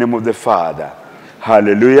 Blessed be the name of the Father.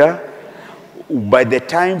 Hallelujah. By the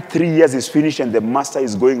time 3 years is finished and the master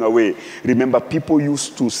is going away, remember, people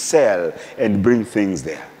used to sell and bring things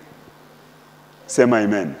there. Say my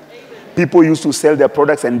amen. People used to sell their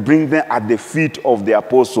products and bring them at the feet of the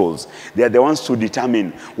apostles. They are the ones to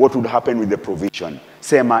determine what would happen with the provision.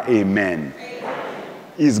 Say my amen.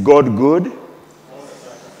 Is God good?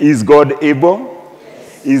 Is God able?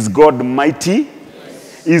 Is God mighty?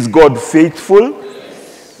 Is God faithful?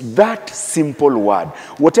 That simple word.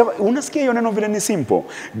 Whatever, unasikia hiyo neno vile ni simple.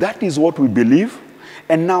 That is what we believe.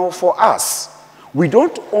 And now for us, we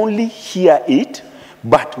don't only hear it,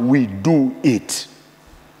 but we do it.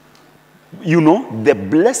 You know, the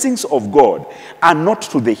blessings of God are not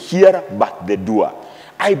to the hearer, but the doer.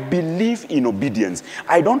 I believe in obedience.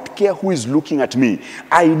 I don't care who is looking at me.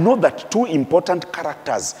 I know that two important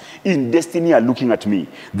characters in destiny are looking at me.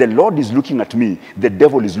 The Lord is looking at me. The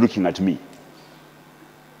devil is looking at me.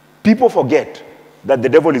 People forget that the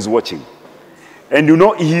devil is watching. And you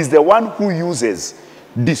know, he is the one who uses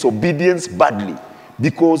disobedience badly,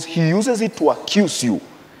 because he uses it to accuse you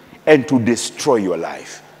and to destroy your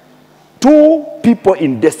life. Two people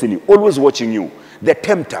in destiny always watching you. The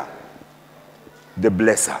tempter, the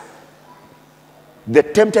blesser. The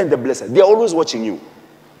tempter and the blesser, they are always watching you.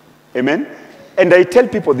 Amen? And I tell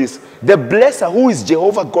people this, the blesser, who is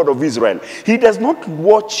Jehovah God of Israel, he does not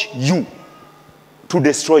watch you to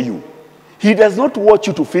destroy you. He does not watch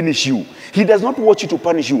you to finish you. He does not watch you to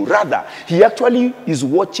punish you. Rather, he actually is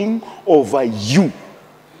watching over you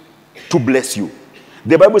to bless you.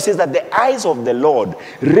 The Bible says that the eyes of the Lord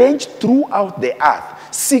range throughout the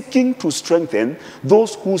earth, seeking to strengthen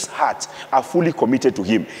those whose hearts are fully committed to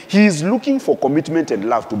him. He is looking for commitment and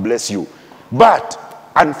love to bless you. But,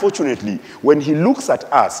 unfortunately, when he looks at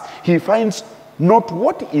us, he finds not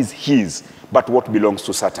what is his, but what belongs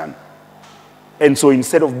to Satan. And so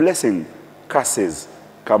instead of blessing, curses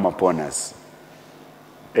come upon us.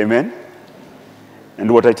 Amen?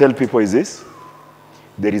 And what I tell people is this: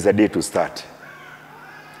 there is a day to start.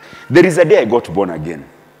 There is a day I got born again.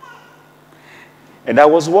 And I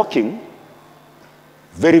was walking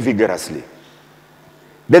very vigorously.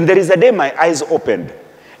 Then there is a day my eyes opened,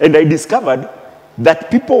 and I discovered that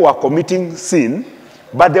people were committing sin,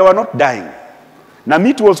 but they were not dying. Now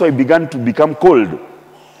me too also, I began to become cold.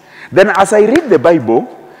 Then as I read the Bible,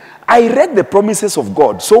 I read the promises of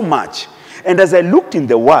God so much. And as I looked in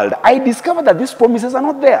the world, I discovered that these promises are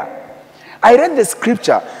not there. I read the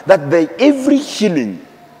scripture that every healing,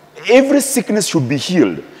 every sickness should be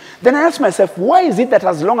healed. Then I asked myself, why is it that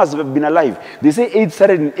as long as we've been alive, they say AIDS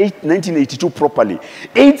started in 1982 properly.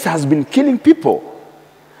 AIDS has been killing people.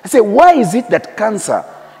 I say, why is it that cancer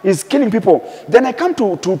is killing people? Then I come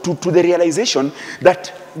to the realization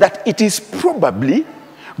that it is probably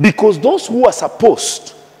because those who are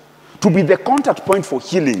supposed to be the contact point for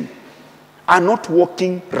healing are not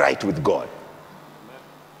walking right with God.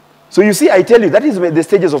 So you see, I tell you, that is the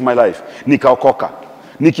stages of my life. Nikaokoka.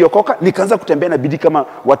 Nikiokoka, nikaanza kutembea na bidii kama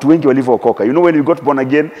watu wengi walivyookoka. You know, when you got born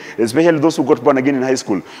again, especially those who got born again in high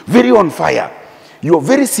school, very on fire. You are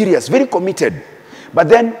very serious, very committed. But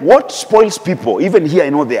then what spoils people, even here I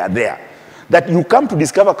know they are there, that you come to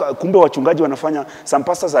discover, kumbe wachungaji wanafanya, some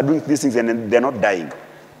pastors are doing these things and they're not dying.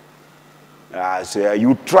 So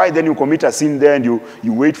you try, then you commit a sin there, and you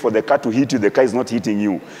wait for the car to hit you. The car is not hitting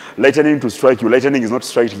you. Lightning to strike you. Lightning is not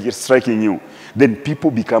striking you. Then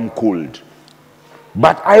people become cold.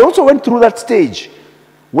 But I also went through that stage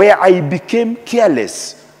where I became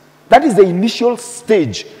careless. That is the initial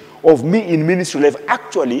stage of me in ministry life,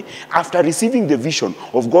 actually, after receiving the vision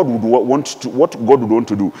of God what God would want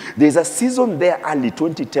to do, there's a season there early,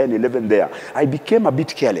 2010, 11 there, I became a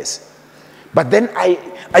bit careless. But then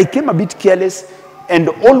I came a bit careless and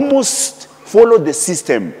almost followed the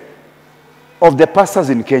system of the pastors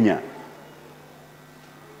in Kenya.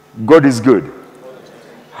 God is good.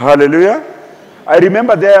 Hallelujah. I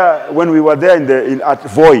remember there, when we were there at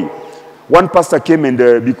Voi, one pastor came and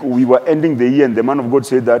we were ending the year, and the man of God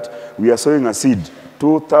said that we are sowing a seed,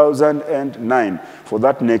 2009, for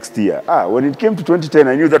that next year. When it came to 2010,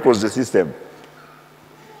 I knew that was the system.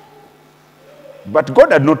 But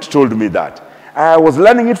God had not told me that. I was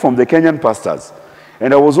learning it from the Kenyan pastors.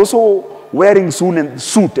 And I was also wearing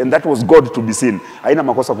suit, and that was God to be seen. Aina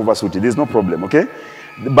makosa kuva suit. There's no problem, okay?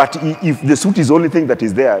 But if the suit is the only thing that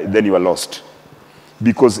is there, then you are lost.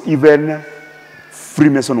 Because even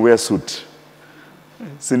Freemason wear suit.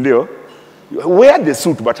 Sindio? Wear the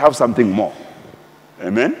suit, but have something more.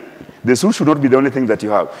 Amen? The suit should not be the only thing that you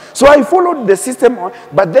have. So I followed the system,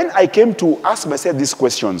 but then I came to ask myself these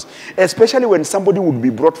questions, especially when somebody would be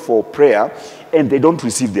brought for prayer and they don't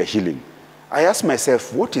receive their healing. I asked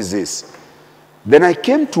myself, what is this? Then I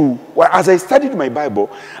came to, as I studied my Bible,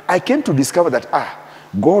 I came to discover that,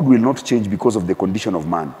 God will not change because of the condition of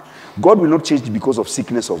man. God will not change because of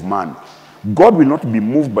sickness of man. God will not be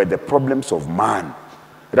moved by the problems of man,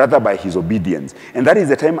 rather by his obedience. And that is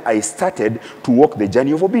the time I started to walk the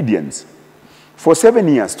journey of obedience. For 7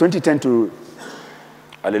 years, 2010 to,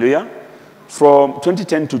 hallelujah, from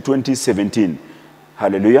 2010 to 2017,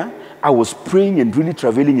 hallelujah, I was praying and really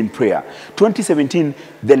traveling in prayer. 2017,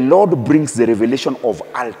 the Lord brings the revelation of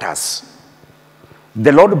altars.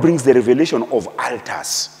 The Lord brings the revelation of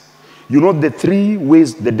altars. You know the 3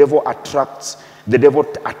 ways the devil attacks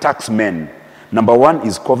men. Number 1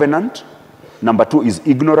 is covenant. Number 2 is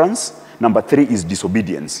ignorance. Number 3 is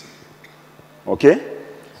disobedience. Okay?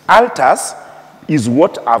 Altars is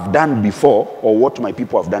what I've done before or what my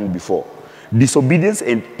people have done before. Disobedience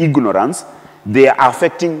and ignorance, they are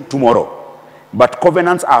affecting tomorrow. But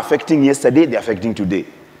covenants are affecting yesterday, they are affecting today.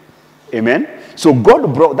 Amen? So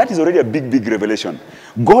God brought, that is already a big, big revelation.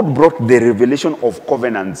 God brought the revelation of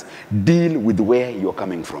covenants. Deal with where you're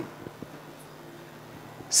coming from.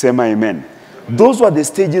 Say my amen. Those were the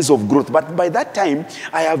stages of growth. But by that time,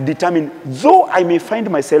 I have determined, though I may find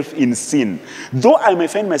myself in sin, though I may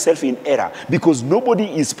find myself in error, because nobody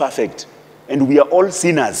is perfect, and we are all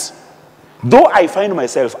sinners. Though I find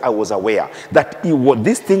myself, I was aware that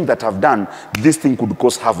this thing that I've done, this thing could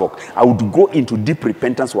cause havoc. I would go into deep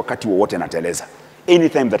repentance wakati wowote nateleza.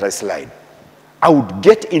 Anytime that I slide, I would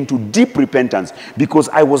get into deep repentance because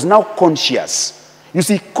I was now conscious. You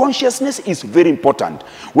see, consciousness is very important.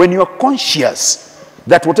 When you are conscious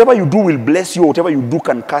that whatever you do will bless you, or whatever you do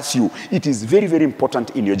can curse you, it is very, very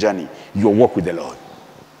important in your journey, your walk with the Lord.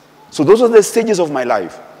 So those are the stages of my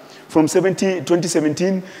life. From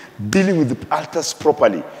 2017, dealing with the altars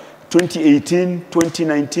properly. 2018,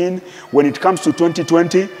 2019, when it comes to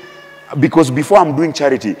 2020, because before I'm doing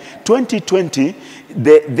charity, 2020,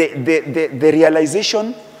 the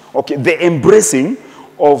realization, okay, the embracing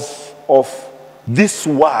of this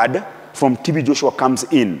word from TB Joshua comes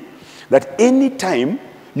in. That anytime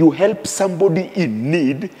you help somebody in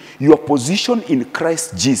need, your position in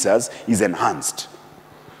Christ Jesus is enhanced.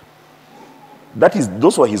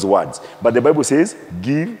 Those were his words. But the Bible says,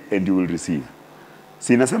 give and you will receive.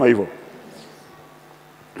 Si inasema hivyo?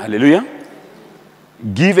 Hallelujah.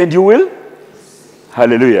 Give and you will?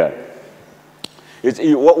 Hallelujah.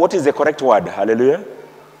 What is the correct word? Hallelujah.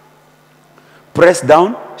 Pressed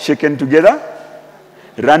down, shaken together,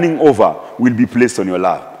 running over will be placed on your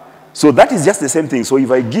lap. So that is just the same thing. So if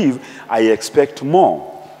I give, I expect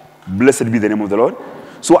more. Blessed be the name of the Lord.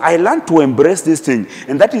 So I learned to embrace this thing.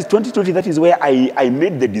 And that is 2020, that is where I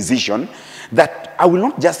made the decision that I will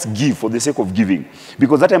not just give for the sake of giving.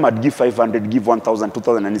 Because that time I'd give 500, give 1,000,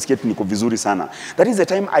 2,000, and nisikie niko vizuri sana. That is the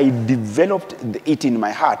time I developed it in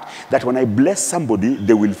my heart that when I bless somebody,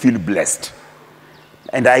 they will feel blessed.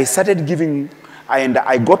 And I started giving, and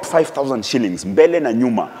I got 5,000 shillings, mbele na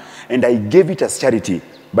nyuma, and I gave it as charity.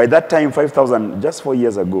 By that time, 5,000, just 4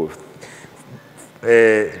 years ago,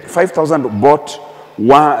 5,000 bought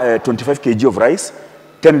 25 kg of rice,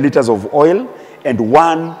 10 liters of oil, and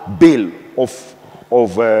 1 bale of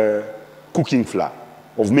cooking flour,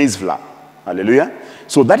 of maize flour. Hallelujah.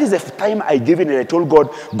 So that is the time I gave it, and I told God,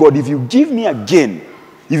 God, if you give me again,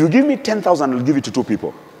 if you give me 10,000, I'll give it to 2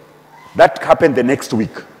 people. That happened the next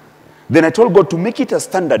week. Then I told God to make it a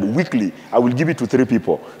standard weekly, I will give it to 3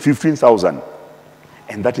 people, 15,000.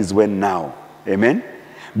 And that is when now, amen,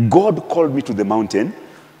 God called me to the mountain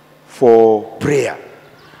for prayer.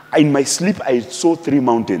 In my sleep, I saw 3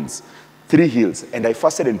 mountains, 3 hills, and I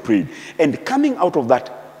fasted and prayed. And coming out of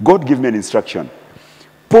that, God gave me an instruction.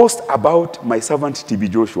 Post about my servant TB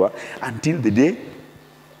Joshua until the day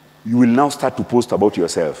you will now start to post about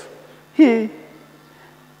yourself. Hey.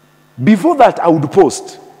 Before that, I would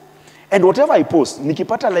post. And whatever I post,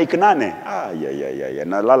 nikipata like 8,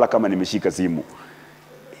 nalala kama nimeshika simu.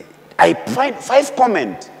 I find 5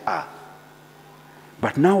 comments.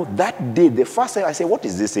 But now that day, the first time I say, what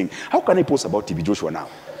is this thing? How can I post about TB Joshua now?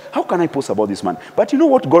 How can I post about this man? But you know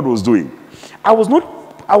what God was doing? I was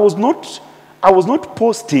not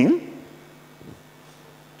posting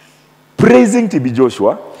praising TB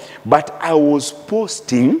Joshua, but I was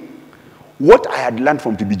posting what I had learned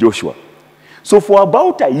from TB Joshua. So for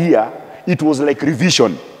about a year, it was like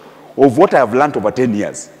revision of what I have learned over 10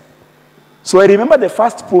 years. So I remember the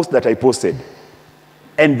first post that I posted.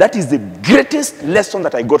 And that is the greatest lesson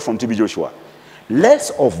that I got from TB Joshua.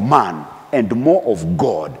 Less of man and more of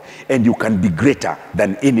God, and you can be greater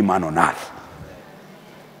than any man on earth.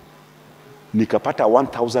 Nikapata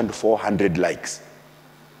 1,400 likes.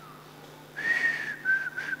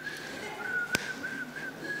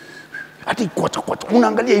 Ati kwata.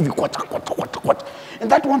 Unaangalia hivi kwata.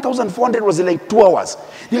 And that 1,400 was like 2 hours.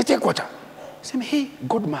 Nikacheka kwata. Say, hey,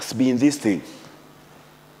 God must be in this thing.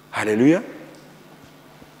 Hallelujah.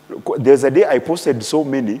 There's a day I posted so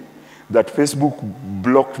many that Facebook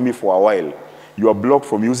blocked me for a while. You are blocked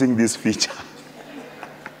from using this feature.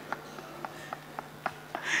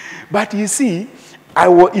 But you see,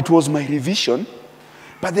 it was my revision,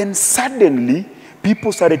 but then suddenly,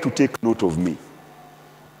 people started to take note of me.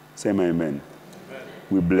 Say amen.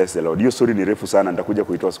 We bless the Lord. Hiyo story ni refu sana, nitakuja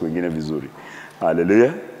kuitoa siku nyingine vizuri.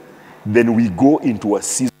 Hallelujah. Then we go into a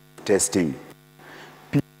season of testing.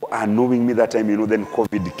 People are knowing me that time, then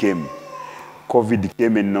COVID came. COVID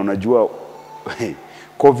came and unajua,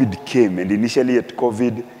 COVID came, and initially at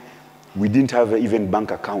COVID, we didn't have even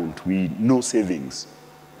bank account. No savings.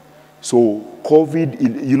 So COVID,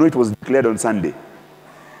 it was declared on Sunday.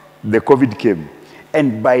 The COVID came.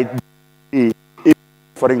 And by the day,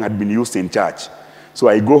 offering had been used in church. So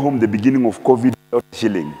I go home the beginning of COVID without a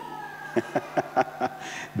shilling.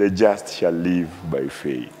 The just shall live by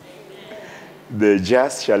faith. The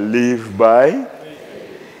just shall live by.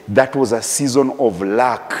 That was a season of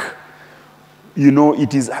lack.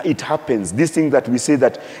 It happens. This thing that we say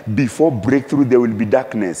that before breakthrough there will be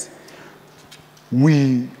darkness.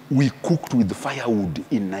 We cooked with firewood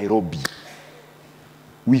in Nairobi.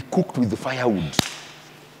 We cooked with firewood.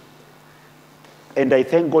 And I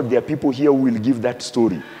thank God there are people here who will give that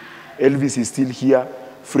story. Elvis is still here.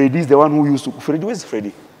 Freddy is the one who used to... Freddy, where's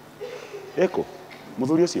Freddy? Echo.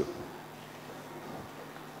 Mudhuri sio?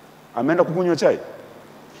 Ameenda kukunywa chai?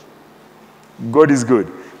 God is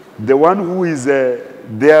good. The one who is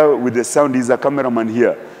there with the sound is a cameraman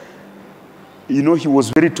here. He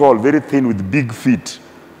was very tall, very thin with big feet.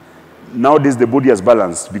 Nowadays the body has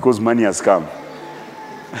balanced because money has come.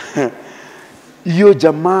 Iyo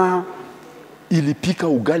jamaa ilipika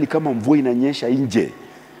ugali kama mvua inanyesha nje.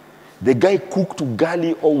 The guy cooked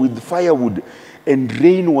ugali with firewood and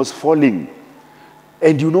rain was falling.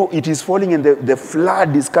 And it is falling and the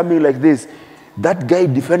flood is coming like this. That guy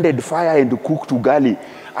defended fire and cooked ugali.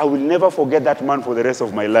 I will never forget that man for the rest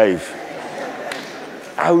of my life.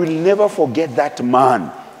 I will never forget that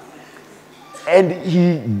man. And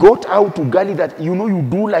he got out ugali that, you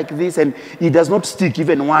do like this and it does not stick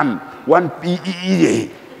even one.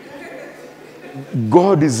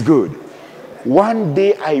 God is good. One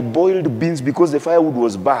day I boiled beans because the firewood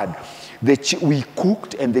was bad. We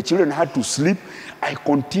cooked and the children had to sleep. I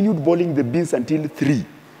continued boiling the beans until 3.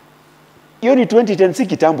 Hiyo ni 2010 si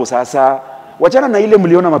kitambo sasa. Wachana na ile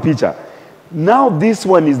mliona mapicha. Now this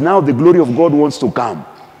one is now the glory of God wants to come.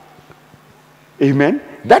 Amen.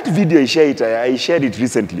 That video I shared it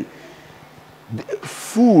recently.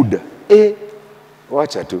 Food,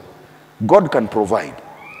 wacha tu. God can provide.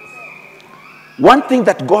 One thing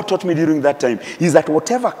that God taught me during that time is that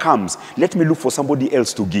whatever comes, let me look for somebody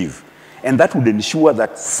else to give. And that would ensure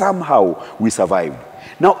that somehow we survived.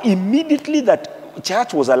 Now, immediately that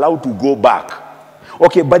church was allowed to go back.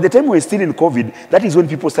 Okay, by the time we were still in COVID, that is when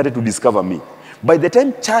people started to discover me. By the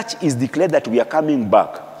time church is declared that we are coming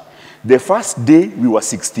back, the first day we were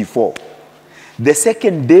 64. The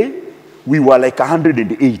second day we were like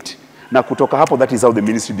 108. Na kutoka hapo, that is how the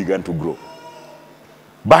ministry began to grow.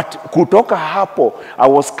 But kutoka hapo, I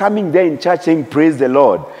was coming there in church saying, praise the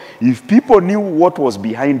Lord. If people knew what was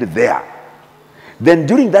behind there. Then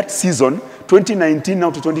during that season, 2019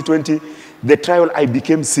 now to 2020, the trial, I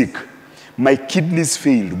became sick. My kidneys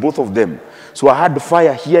failed, both of them. So I had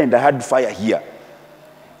fire here and I had fire here.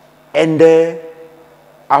 And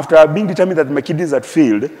after being determined that my kidneys had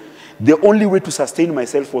failed, the only way to sustain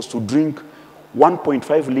myself was to drink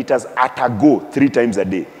 1.5 liters at a go 3 times a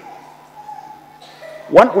day.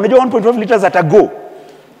 Unajua 1.5 liters at a go.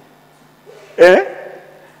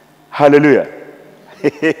 Hallelujah.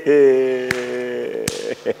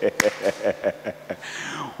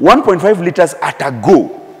 1.5 liters at a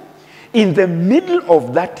go. In the middle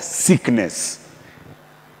of that sickness,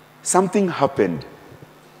 something happened.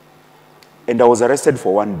 And I was arrested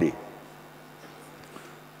for 1 day.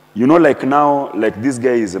 You know, like now, like this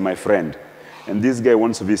guy is my friend, and this guy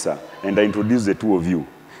wants visa, and I introduce the two of you.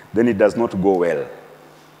 Then it does not go well.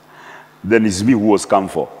 Then it's me who was come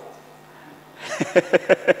for.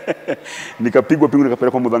 Nikapigwa pingu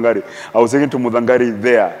nikapelekwa Mudhangari. I was taken to Mudhangari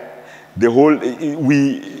there. The whole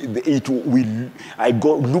I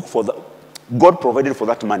go look for the God provided for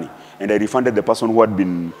that money, and I refunded the person who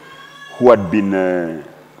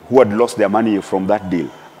had lost their money from that deal.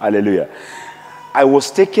 Hallelujah. I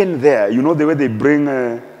was taken there. You know the way they bring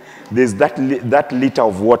there's that liter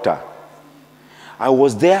of water. I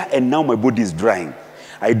was there, and now my body is drying.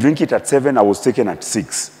 I drink it at 7. I was taken at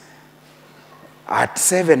 6. At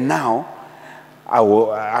 7 now,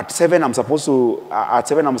 at 7 I'm supposed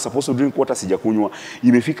to drink water sijakunywa.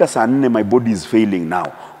 Imefika saa 4, my body is failing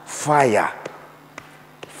now. Fire.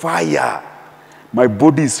 My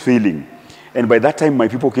body is failing. And by that time, my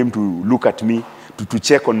people came to look at me, to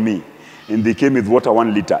check on me. And they came with water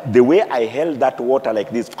 1 liter. The way I held that water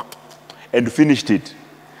like this and finished it,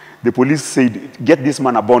 the police said, get this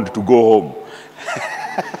man a bond to go home.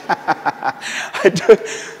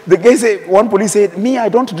 The guy said, one police said, me, I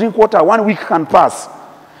don't drink water. 1 week can pass.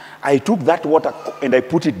 I took that water and I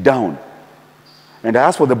put it down. And I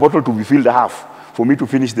asked for the bottle to be filled half for me to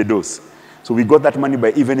finish the dose. So we got that money.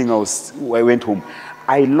 By evening, I went home.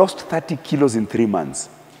 I lost 30 kilos in 3 months.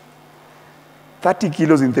 30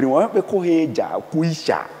 kilos in 3 months.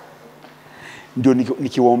 Kuisha. Ndio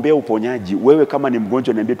nikiwaombea uponyaji. Wewe kama ni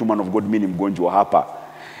mgonjwa niambie tu, man of God, mimi ni mgonjwa hapa.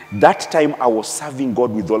 That time I was serving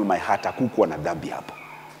God with all my heart. Hakukuwa na dhambi hapa.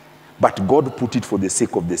 But God put it for the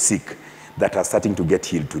sake of the sick that are starting to get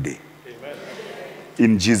healed today. Amen.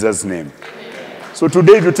 In Jesus' name. Amen. So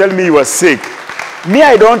today if you tell me you are sick, me,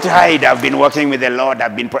 I don't hide. I've been working with the Lord.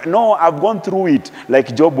 No, I've gone through it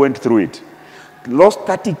like Job went through it. Lost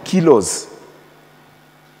 30 kilos.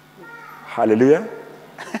 Hallelujah.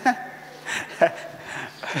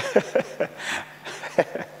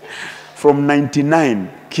 From 99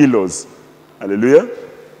 kilos. Hallelujah.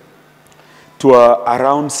 To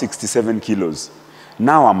around 67 kilos.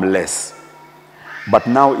 Now I'm less. But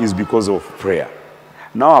now it's because of prayer.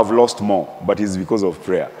 Now I've lost more, but it's because of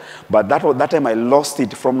prayer. But that time I lost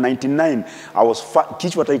it from 99. I was fat.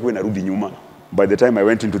 By the time I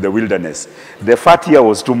went into the wilderness, the fat here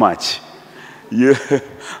was too much. Yeah.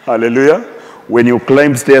 Hallelujah. When you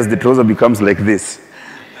climb stairs, the trouser becomes like this.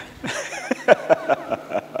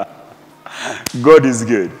 God is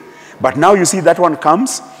good. But now you see that one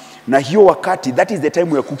comes. Na hiyo wakati, that is the time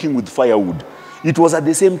we are cooking with firewood. It was at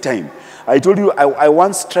the same time. I told you, I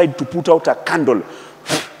once tried to put out a candle,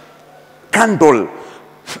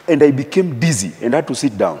 and I became dizzy and had to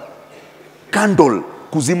sit down. Candle,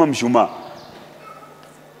 kuzima mshuma.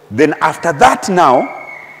 Then after that now,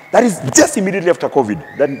 that is just immediately after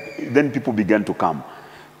COVID, then people began to come.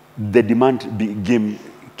 The demand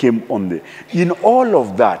came on the... In all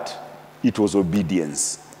of that, it was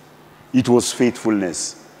obedience. It was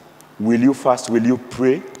faithfulness. Will you fast? Will you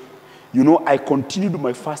pray? You know, I continued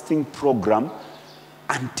my fasting program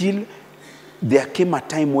until there came a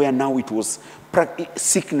time where now it was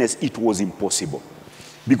sickness, it was impossible.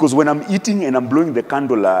 Because when I'm eating and I'm blowing the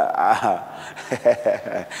candle, I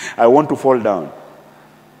want to fall down.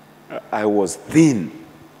 I was thin.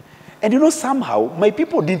 And you know, somehow, my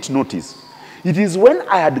people didn't notice. It is when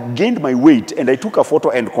I had gained my weight and I took a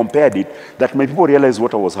photo and compared it that my people realized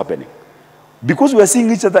what was happening. Because we were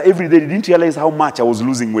seeing each other every day, they didn't realize how much I was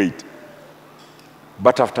losing weight.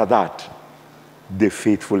 But after that, the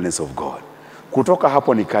faithfulness of God. Kutoka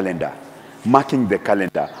hapo ni calendar, marking the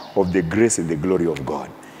calendar of the grace and the glory of God.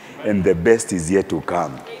 And the best is yet to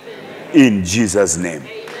come. In Jesus' name.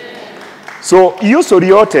 So, hiyo story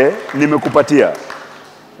yote nimekupatia.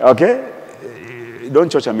 Okay?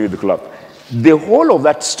 Don't church me with the clap. The whole of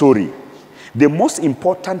that story, the most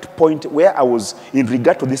important point where I was in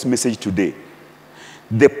regard to this message today,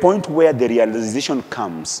 the point where the realization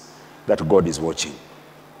comes that God is watching.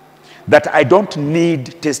 That I don't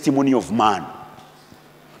need testimony of man.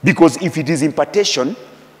 Because if it is impartation,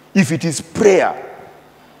 if it is prayer,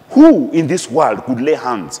 who in this world could lay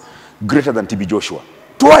hands greater than TB Joshua?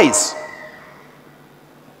 Twice.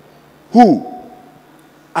 Who?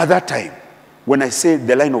 At that time, when I said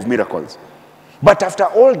the line of miracles. But after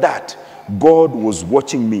all that, God was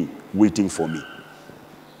watching me, waiting for me.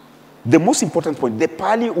 The most important point, the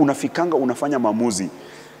pali unafikanga unafanya maamuzi.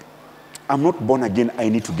 I'm not born again, I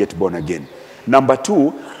need to get born again. Number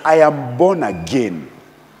two, I am born again.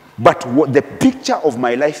 But what the picture of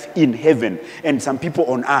my life in heaven and some people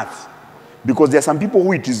on earth, because there are some people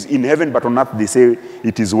who it is in heaven but on earth they say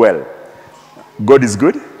it is well. God is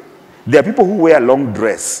good. There are people who wear long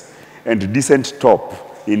dress and decent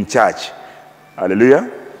top in church.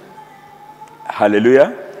 Hallelujah.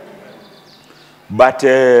 Hallelujah. But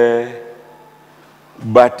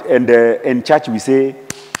in church we say,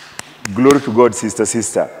 glory to God,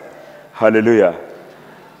 sister. Hallelujah.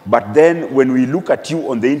 But then when we look at you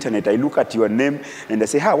on the internet, I look at your name and I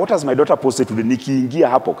say, what has my daughter posted to the nikiingia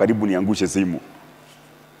hapo karibu niangushe simu?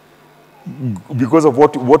 Because of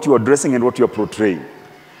what you are dressing and what you are portraying.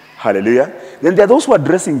 Hallelujah. Then there are those who are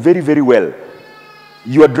dressing very, very well.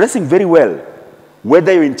 You are dressing very well,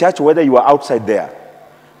 whether you're in church or whether you are outside there.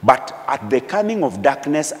 But at the coming of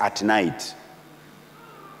darkness at night,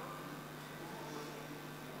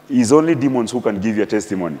 it's only demons who can give you a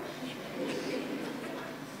testimony.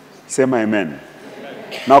 Say my amen.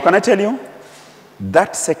 Now, can I tell you?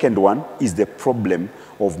 That second one is the problem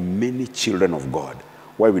of many children of God.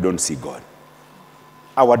 Why we don't see God.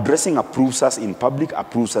 Our dressing approves us in public,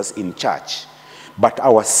 approves us in church. But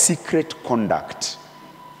our secret conduct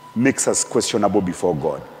makes us questionable before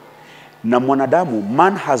God. Na mwanadamu,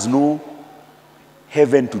 man has no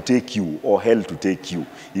heaven to take you or hell to take you.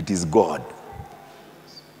 It is God.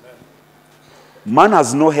 Man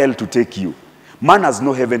has no hell to take you. Man has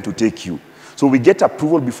no heaven to take you. So we get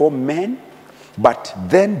approval before men, but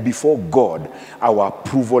then before God, our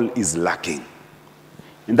approval is lacking.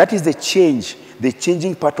 And that is the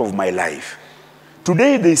changing part of my life.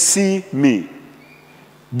 Today they see me.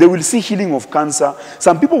 They will see healing of cancer.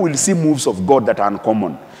 Some people will see moves of God that are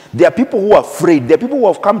uncommon. There are people who are afraid. There are people who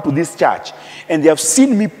have come to this church and they have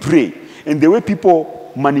seen me pray. And the way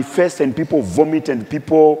people manifest and people vomit and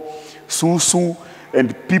people susu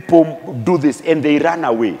and people do this and they run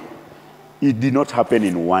away. It did not happen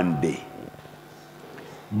in one day.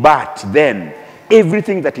 But then,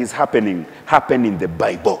 everything that is happening happened in the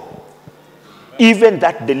Bible. Even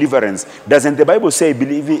that deliverance. Doesn't the Bible say,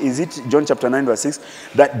 believe it, is it John chapter 9 verse 6,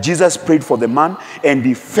 that Jesus prayed for the man and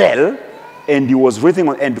he fell and he was breathing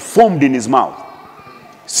on and foamed in his mouth?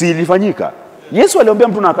 Si ilifanyika. Yesu aliombea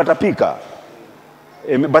mtu na akatapika.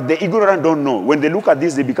 But the ignorant don't know. When they look at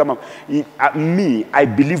this, they become me. I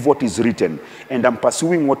believe what is written, and I'm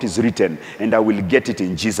pursuing what is written, and I will get it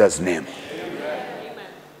in Jesus' name. Amen.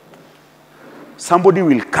 Somebody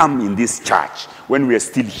will come in this church when we are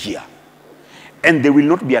still here, and they will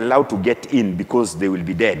not be allowed to get in because they will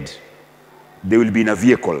be dead. They will be in a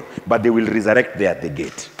vehicle, but they will resurrect there at the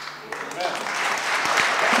gate.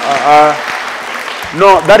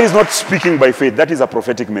 No, that is not speaking by faith. That is a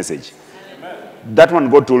prophetic message. That one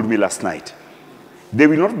God told me last night. They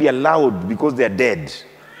will not be allowed because they are dead.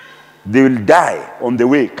 They will die on the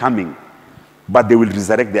way coming, but they will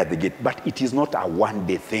resurrect there at the gate. But it is not a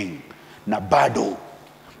one-day thing. Nabado.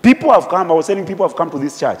 People have come, I was telling people have come to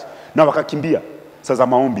this church. Na wakakimbia. Sasa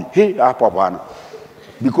maombi. Hey, hapo hapana.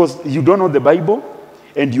 Because you don't know the Bible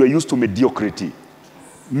and you are used to mediocrity.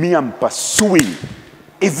 Me, I'm pursuing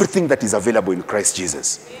everything that is available in Christ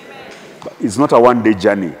Jesus. But it's not a one-day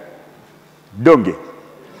journey. Donge.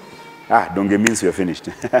 Donge means we are finished.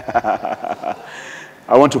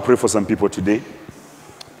 I want to pray for some people today.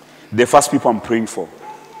 The first people I'm praying for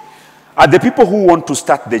are the people who want to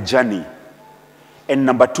start the journey. And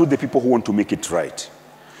number two, the people who want to make it right.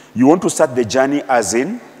 You want to start the journey as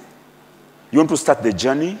in, you want to start the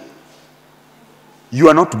journey, you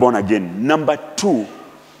are not born again. Number two,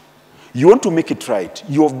 you want to make it right.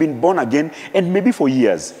 You have been born again and maybe for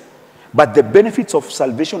years. But the benefits of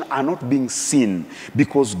salvation are not being seen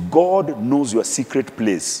because God knows your secret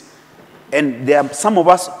place. And there are some of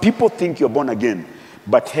us, people think you're born again,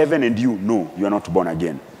 but heaven and you know you are not born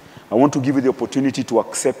again. I want to give you the opportunity to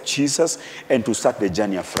accept Jesus and to start the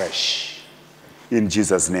journey afresh. In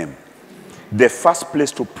Jesus' name. The first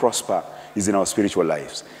place to prosper is in our spiritual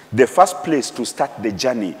lives. The first place to start the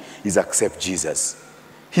journey is accept Jesus.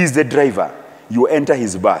 He's the driver. You enter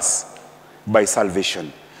his bus by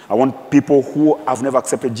salvation. I want people who have never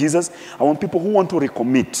accepted Jesus. I want people who want to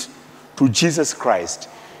recommit to Jesus Christ.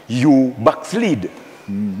 You backslid.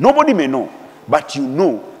 Nobody may know, but you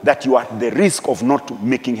know that you are at the risk of not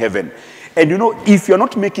making heaven. And you know, if you're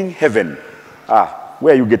not making heaven,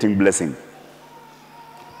 where are you getting blessing?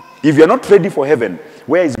 If you're not ready for heaven,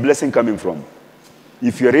 where is blessing coming from?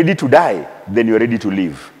 If you're ready to die, then you're ready to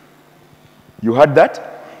live. You heard that?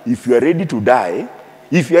 If you're ready to die,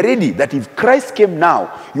 if you're ready that if Christ came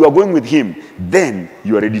now, you are going with him, then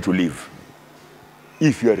you are ready to live.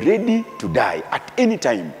 If you're ready to die at any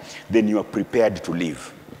time, then you are prepared to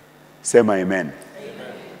live. Say my amen.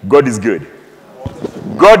 Amen. God is good.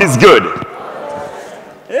 God is good.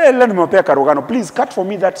 Hey, let me prepare Karogano. Please cut for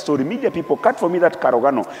me that story. Media people, cut for me that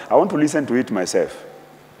Karogano. I want to listen to it myself.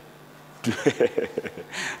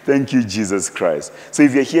 Thank you, Jesus Christ. So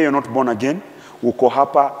if you're here, you're not born again, uko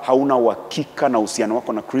hapa, hauna uhakika na uhusiano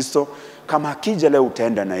wako na Kristo, kama akija leo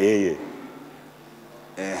utaenda na yeye.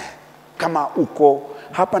 Kama uko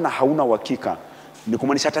hapa na hauna uhakika, ni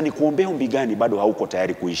kumaanisha hata ni kuombea ombi gani bado hauko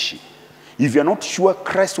tayari kuishi. If you're not sure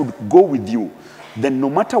Christ would go with you, then no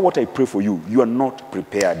matter what I pray for you, you are not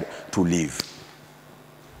prepared to live.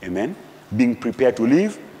 Amen? Being prepared to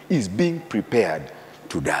live is being prepared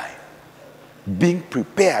to die. Being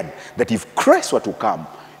prepared that if Christ were to come,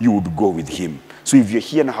 you would go with him. So if you're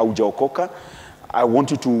here na haujaokoka, I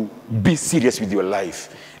want you to be serious with your life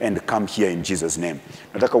and come here in Jesus' name.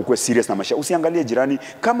 Nataka ukue serious na maisha. Usiangalie jirani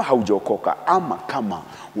kama haujaokoka ama kama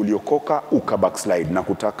uliokoka uka backslide na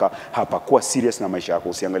kutaka hapa. Kuwa serious na maisha yako.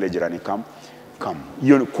 Usiangalie jirani come.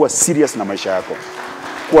 Hiyo kuwa serious na maisha yako.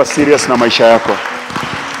 Kuwa serious na maisha yako.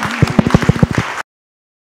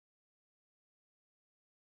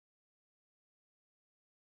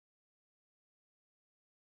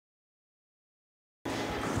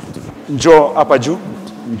 Njoo hapa juu.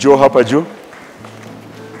 Njoo hapa juu.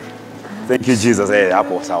 Thank you, Jesus.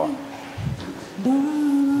 Hapo sawa.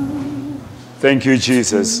 Thank you,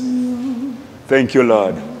 Jesus. Thank you,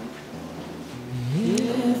 Lord.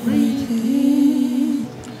 Everything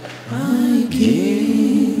I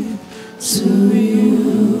give to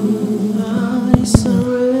you, I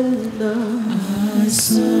surrender. I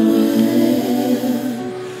surrender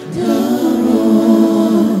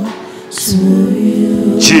all to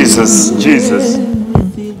you. Jesus, Jesus.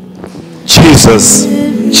 Jesus,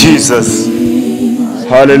 Jesus.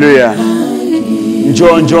 Hallelujah.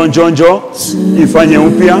 Njoo. Ifanye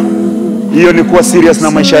upya. Hiyo ni kuwa serious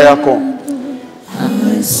na maisha yako.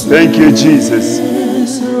 Thank you, Jesus.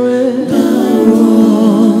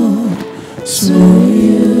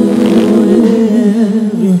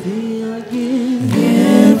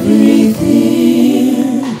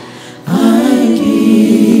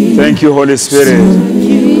 Thank you, Holy Spirit.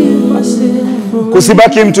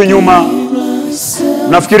 Kusibaki mtu nyuma.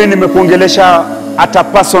 Nafikiri nimekuongelesha at a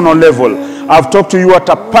personal level. I've talked to you at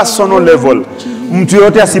a personal level. Mtu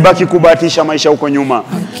yote asibaki kubahatisha maisha huko nyuma.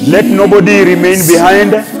 Let nobody remain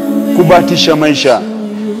behind kubahatisha maisha.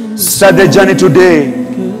 Start the journey today.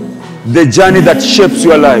 The journey that shapes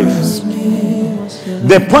your life.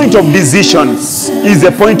 The point of decision is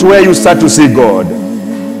the point where you start to see God.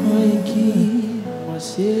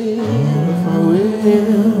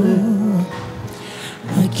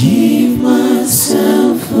 I give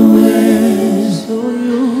myself away.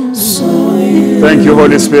 Thank you,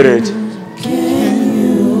 Holy Spirit.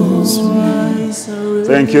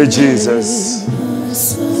 Thank you, Jesus.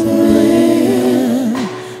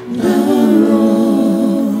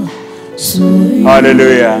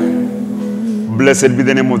 Hallelujah. Blessed be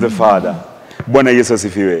the name of the Father. Bwana Yesu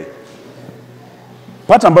asifiwe.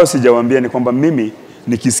 Pata ambayo sijawaambia ni kwamba mimi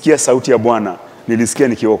nikisikia sauti ya Bwana nilisikia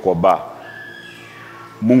nikiwa kwa bar.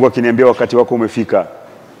 Mungu akiniambia wakati wako umefika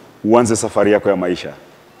uanze safari yako ya maisha.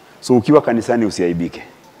 So ukiwa kanisani usiaibike.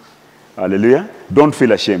 Hallelujah. Don't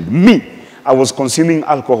feel ashamed. Me, I was consuming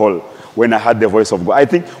alcohol when I heard the voice of God. I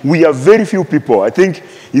think we are very few people. I think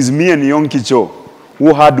it's me and Young Kicho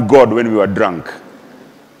who heard God when we were drunk.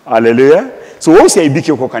 Hallelujah. So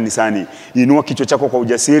usiaibike uko kanisani. Inua kichwa chako kwa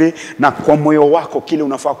ujasiri na kwa moyo wako kile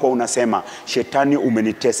unafaa kwa unasema, shetani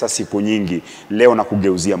umenitesa siku nyingi, leo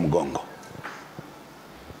nakugeuzia mgongo.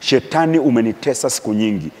 Shetani umenitesa siku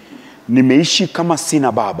nyingi. Nimeishi kama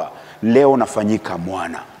sina baba, leo nafanyika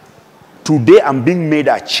mwana. Today I'm being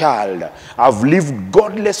made a child. I've lived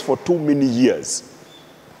godless for too many years.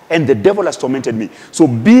 And the devil has tormented me. So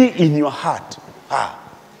be in your heart.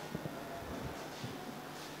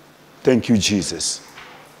 Thank you, Jesus.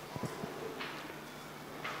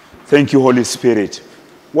 Thank you, Holy Spirit.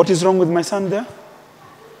 What is wrong with my son there?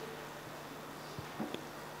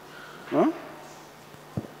 Huh?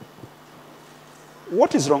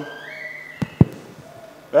 What is wrong?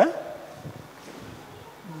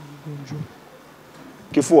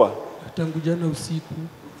 Kifua? Tangu jana usiku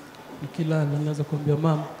nikilala naanza kuambia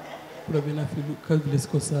mama kuna vile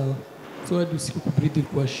siko sawa. So hadi usiku kubreathe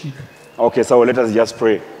ilikuwa shida. Okay, so let us just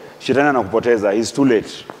pray. Shetani anakupoteza. He's too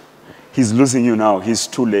late. He's losing you now. He's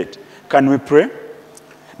too late. Can we pray?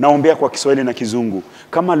 naombea kwa Kiswahili na Kizungu.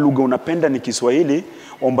 Kama lugha unapenda ni Kiswahili,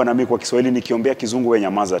 omba na mimi kwa Kiswahili, nikiombea Kizungu wewe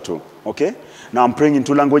nyamaza tu. Okay? Now I'm praying in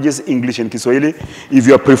two languages, English and Kiswahili. If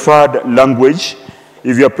your preferred language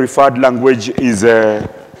is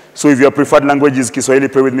if your preferred language is Kiswahili,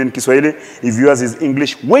 pray with me in Kiswahili. If yours is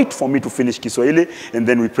English, wait for me to finish Kiswahili and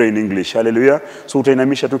then we pray in English. Hallelujah. So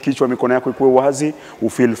utainamisha tu kichwa, mikono yako ikuwe wazi,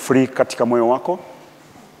 feel free katika moyo wako.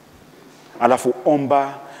 Alafu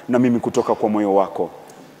omba na mimi kutoka kwa moyo wako.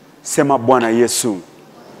 Sema, Bwana Yesu,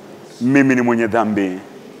 mimi ni mwenye dhambi.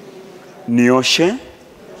 Nioshe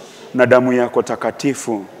na damu yako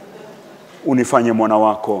takatifu. Unifanye mwana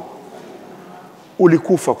wako.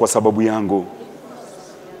 Ulikufa kwa sababu yangu.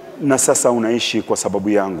 Na sasa unaishi kwa sababu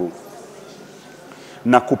yangu.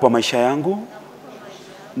 Nakupa maisha yangu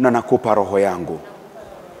na nakupa roho yangu.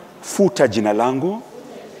 Futa jina langu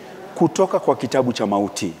kutoka kwa kitabu cha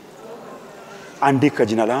mauti. Andika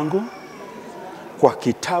jina langu kwa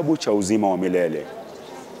kitabu cha uzima wa milele.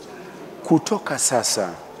 Kutoka sasa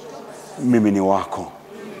mimi ni wako.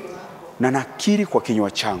 Na nakiri kwa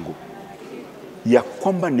kinywa changu ya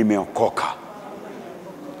kwamba nimeokoka.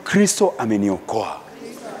 Kristo ameniokoa.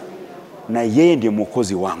 Na yeye ndiye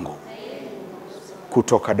mwokozi wangu.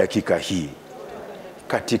 Kutoka dakika hii.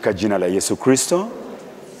 Katika jina la Yesu Kristo.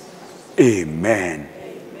 Amen.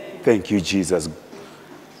 Thank you Jesus.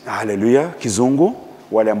 Hallelujah. Kizungu.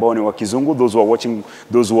 Wale ambao ni wa Kizungu. Those who are watching,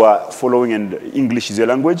 those who are following and English is your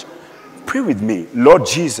language. Pray with me. Lord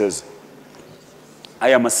Jesus, I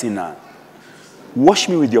am a sinner. Wash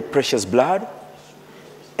me with your precious blood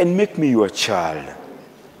and make me your child.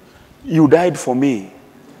 You died for me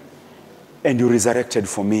and you resurrected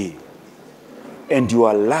for me and you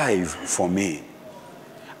are alive for me.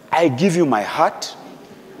 I give you my heart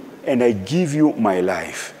and I give you my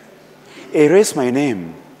life. Erase my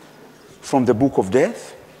name from the book of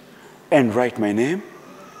death and write my name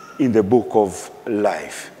in the book of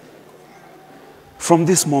life. From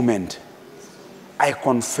this moment, I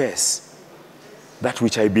confess that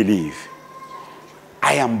which I believe.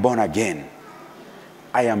 I am born again.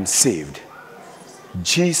 I am saved.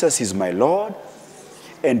 Jesus is my Lord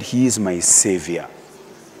and he is my Savior.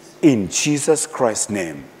 In Jesus Christ's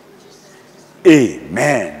name.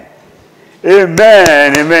 Amen.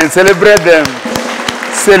 Amen. Amen. Celebrate them.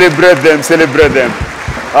 Celebrate them. Celebrate them.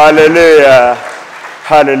 Hallelujah.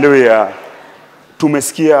 Hallelujah.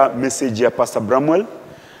 Tumesikia message ya Pastor Bramwel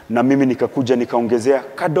na mimi nikakuja nikaongezea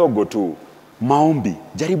kadogo tu. Maombi.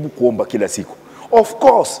 Jaribu kuomba kila siku. Of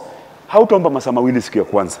course, hautaomba masaa mawili siku ya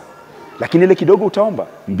kwanza. Lakini ile kidogo utaomba,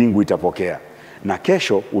 mbingu itapokea. Na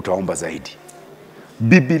kesho utaomba zaidi.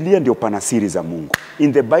 Biblia ndio pana siri za Mungu.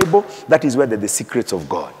 In the Bible, that is where the secrets of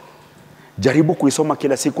God. Jaribu kuisoma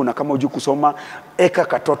kila siku, na kama hujui kusoma, eka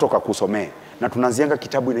katoto kakusomee. Na tunaanzianga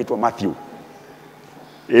kitabu inaitwa Matthew.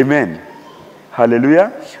 Amen.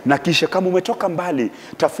 Hallelujah. Na kisha kama umetoka mbali,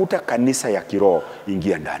 tafuta kanisa ya kiroho,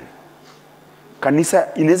 ingia ndani. Kanisa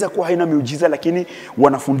inaweza kuwa haina miujiza, lakini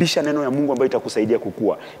wanafundisha neno ya Mungu ambayo itakusaidia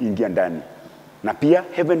kukua, ingia ndani. Na pia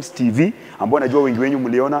Heavens TV, ambayo najua wengi wenyu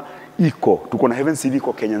mliona, iko. Tuko na Heavens TV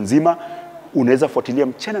kwa Kenya nzima. Unaweza fuatilia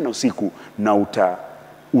mchana na usiku na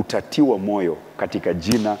utatiwa moyo katika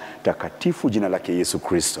jina takatifu, jina lake Yesu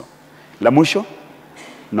Kristo. La mwisho,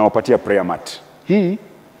 nawapatia prayer mat. Hii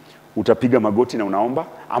utapiga magoti na unaomba,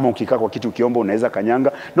 ama ukikaa kwa kitu ukiomba unaweza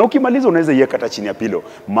kanyanga, na ukimaliza unaweza iweka hata chini ya pilo,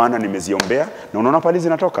 maana nimeziombea. Na unaona pale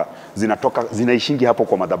zinaishingi hapo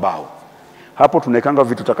kwa madhabahu. Hapo tunawekanga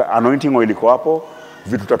vitu anointing oil iko hapo,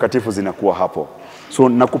 vitu takatifu zinakuwa hapo. So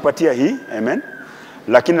nakupatia hii, amen.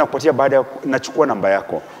 Lakini nakupatia baada ya nachukua namba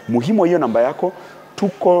yako. Muhimu hiyo namba yako,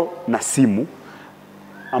 tuko na simu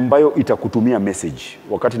ambayo itakutumia message.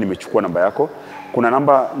 Wakati nimechukua namba yako, kuna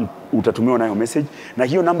namba utatumiwa nayo message, na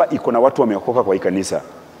hiyo namba iko na watu wameokoka kwa hii kanisa.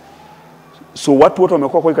 So watu wote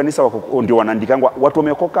wameokoka kwa hii kanisa ndio wanaandikangwa watu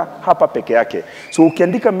wameokoka hapa peke yake. So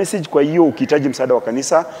ukiandika message kwa hiyo ukihitaji msaada wa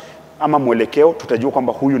kanisa ama mwelekeo, tutajua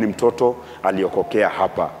kwamba huyu ni mtoto aliokokea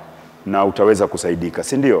hapa na utaweza kusaidika,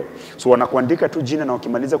 si ndio? So wanakuandika tu jina, na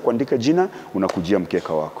wakimaliza kuandika jina unakujia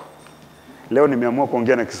mkeka wako. Leo nimeamua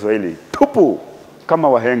kuongea na Kiswahili tupu kama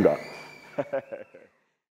wahenga.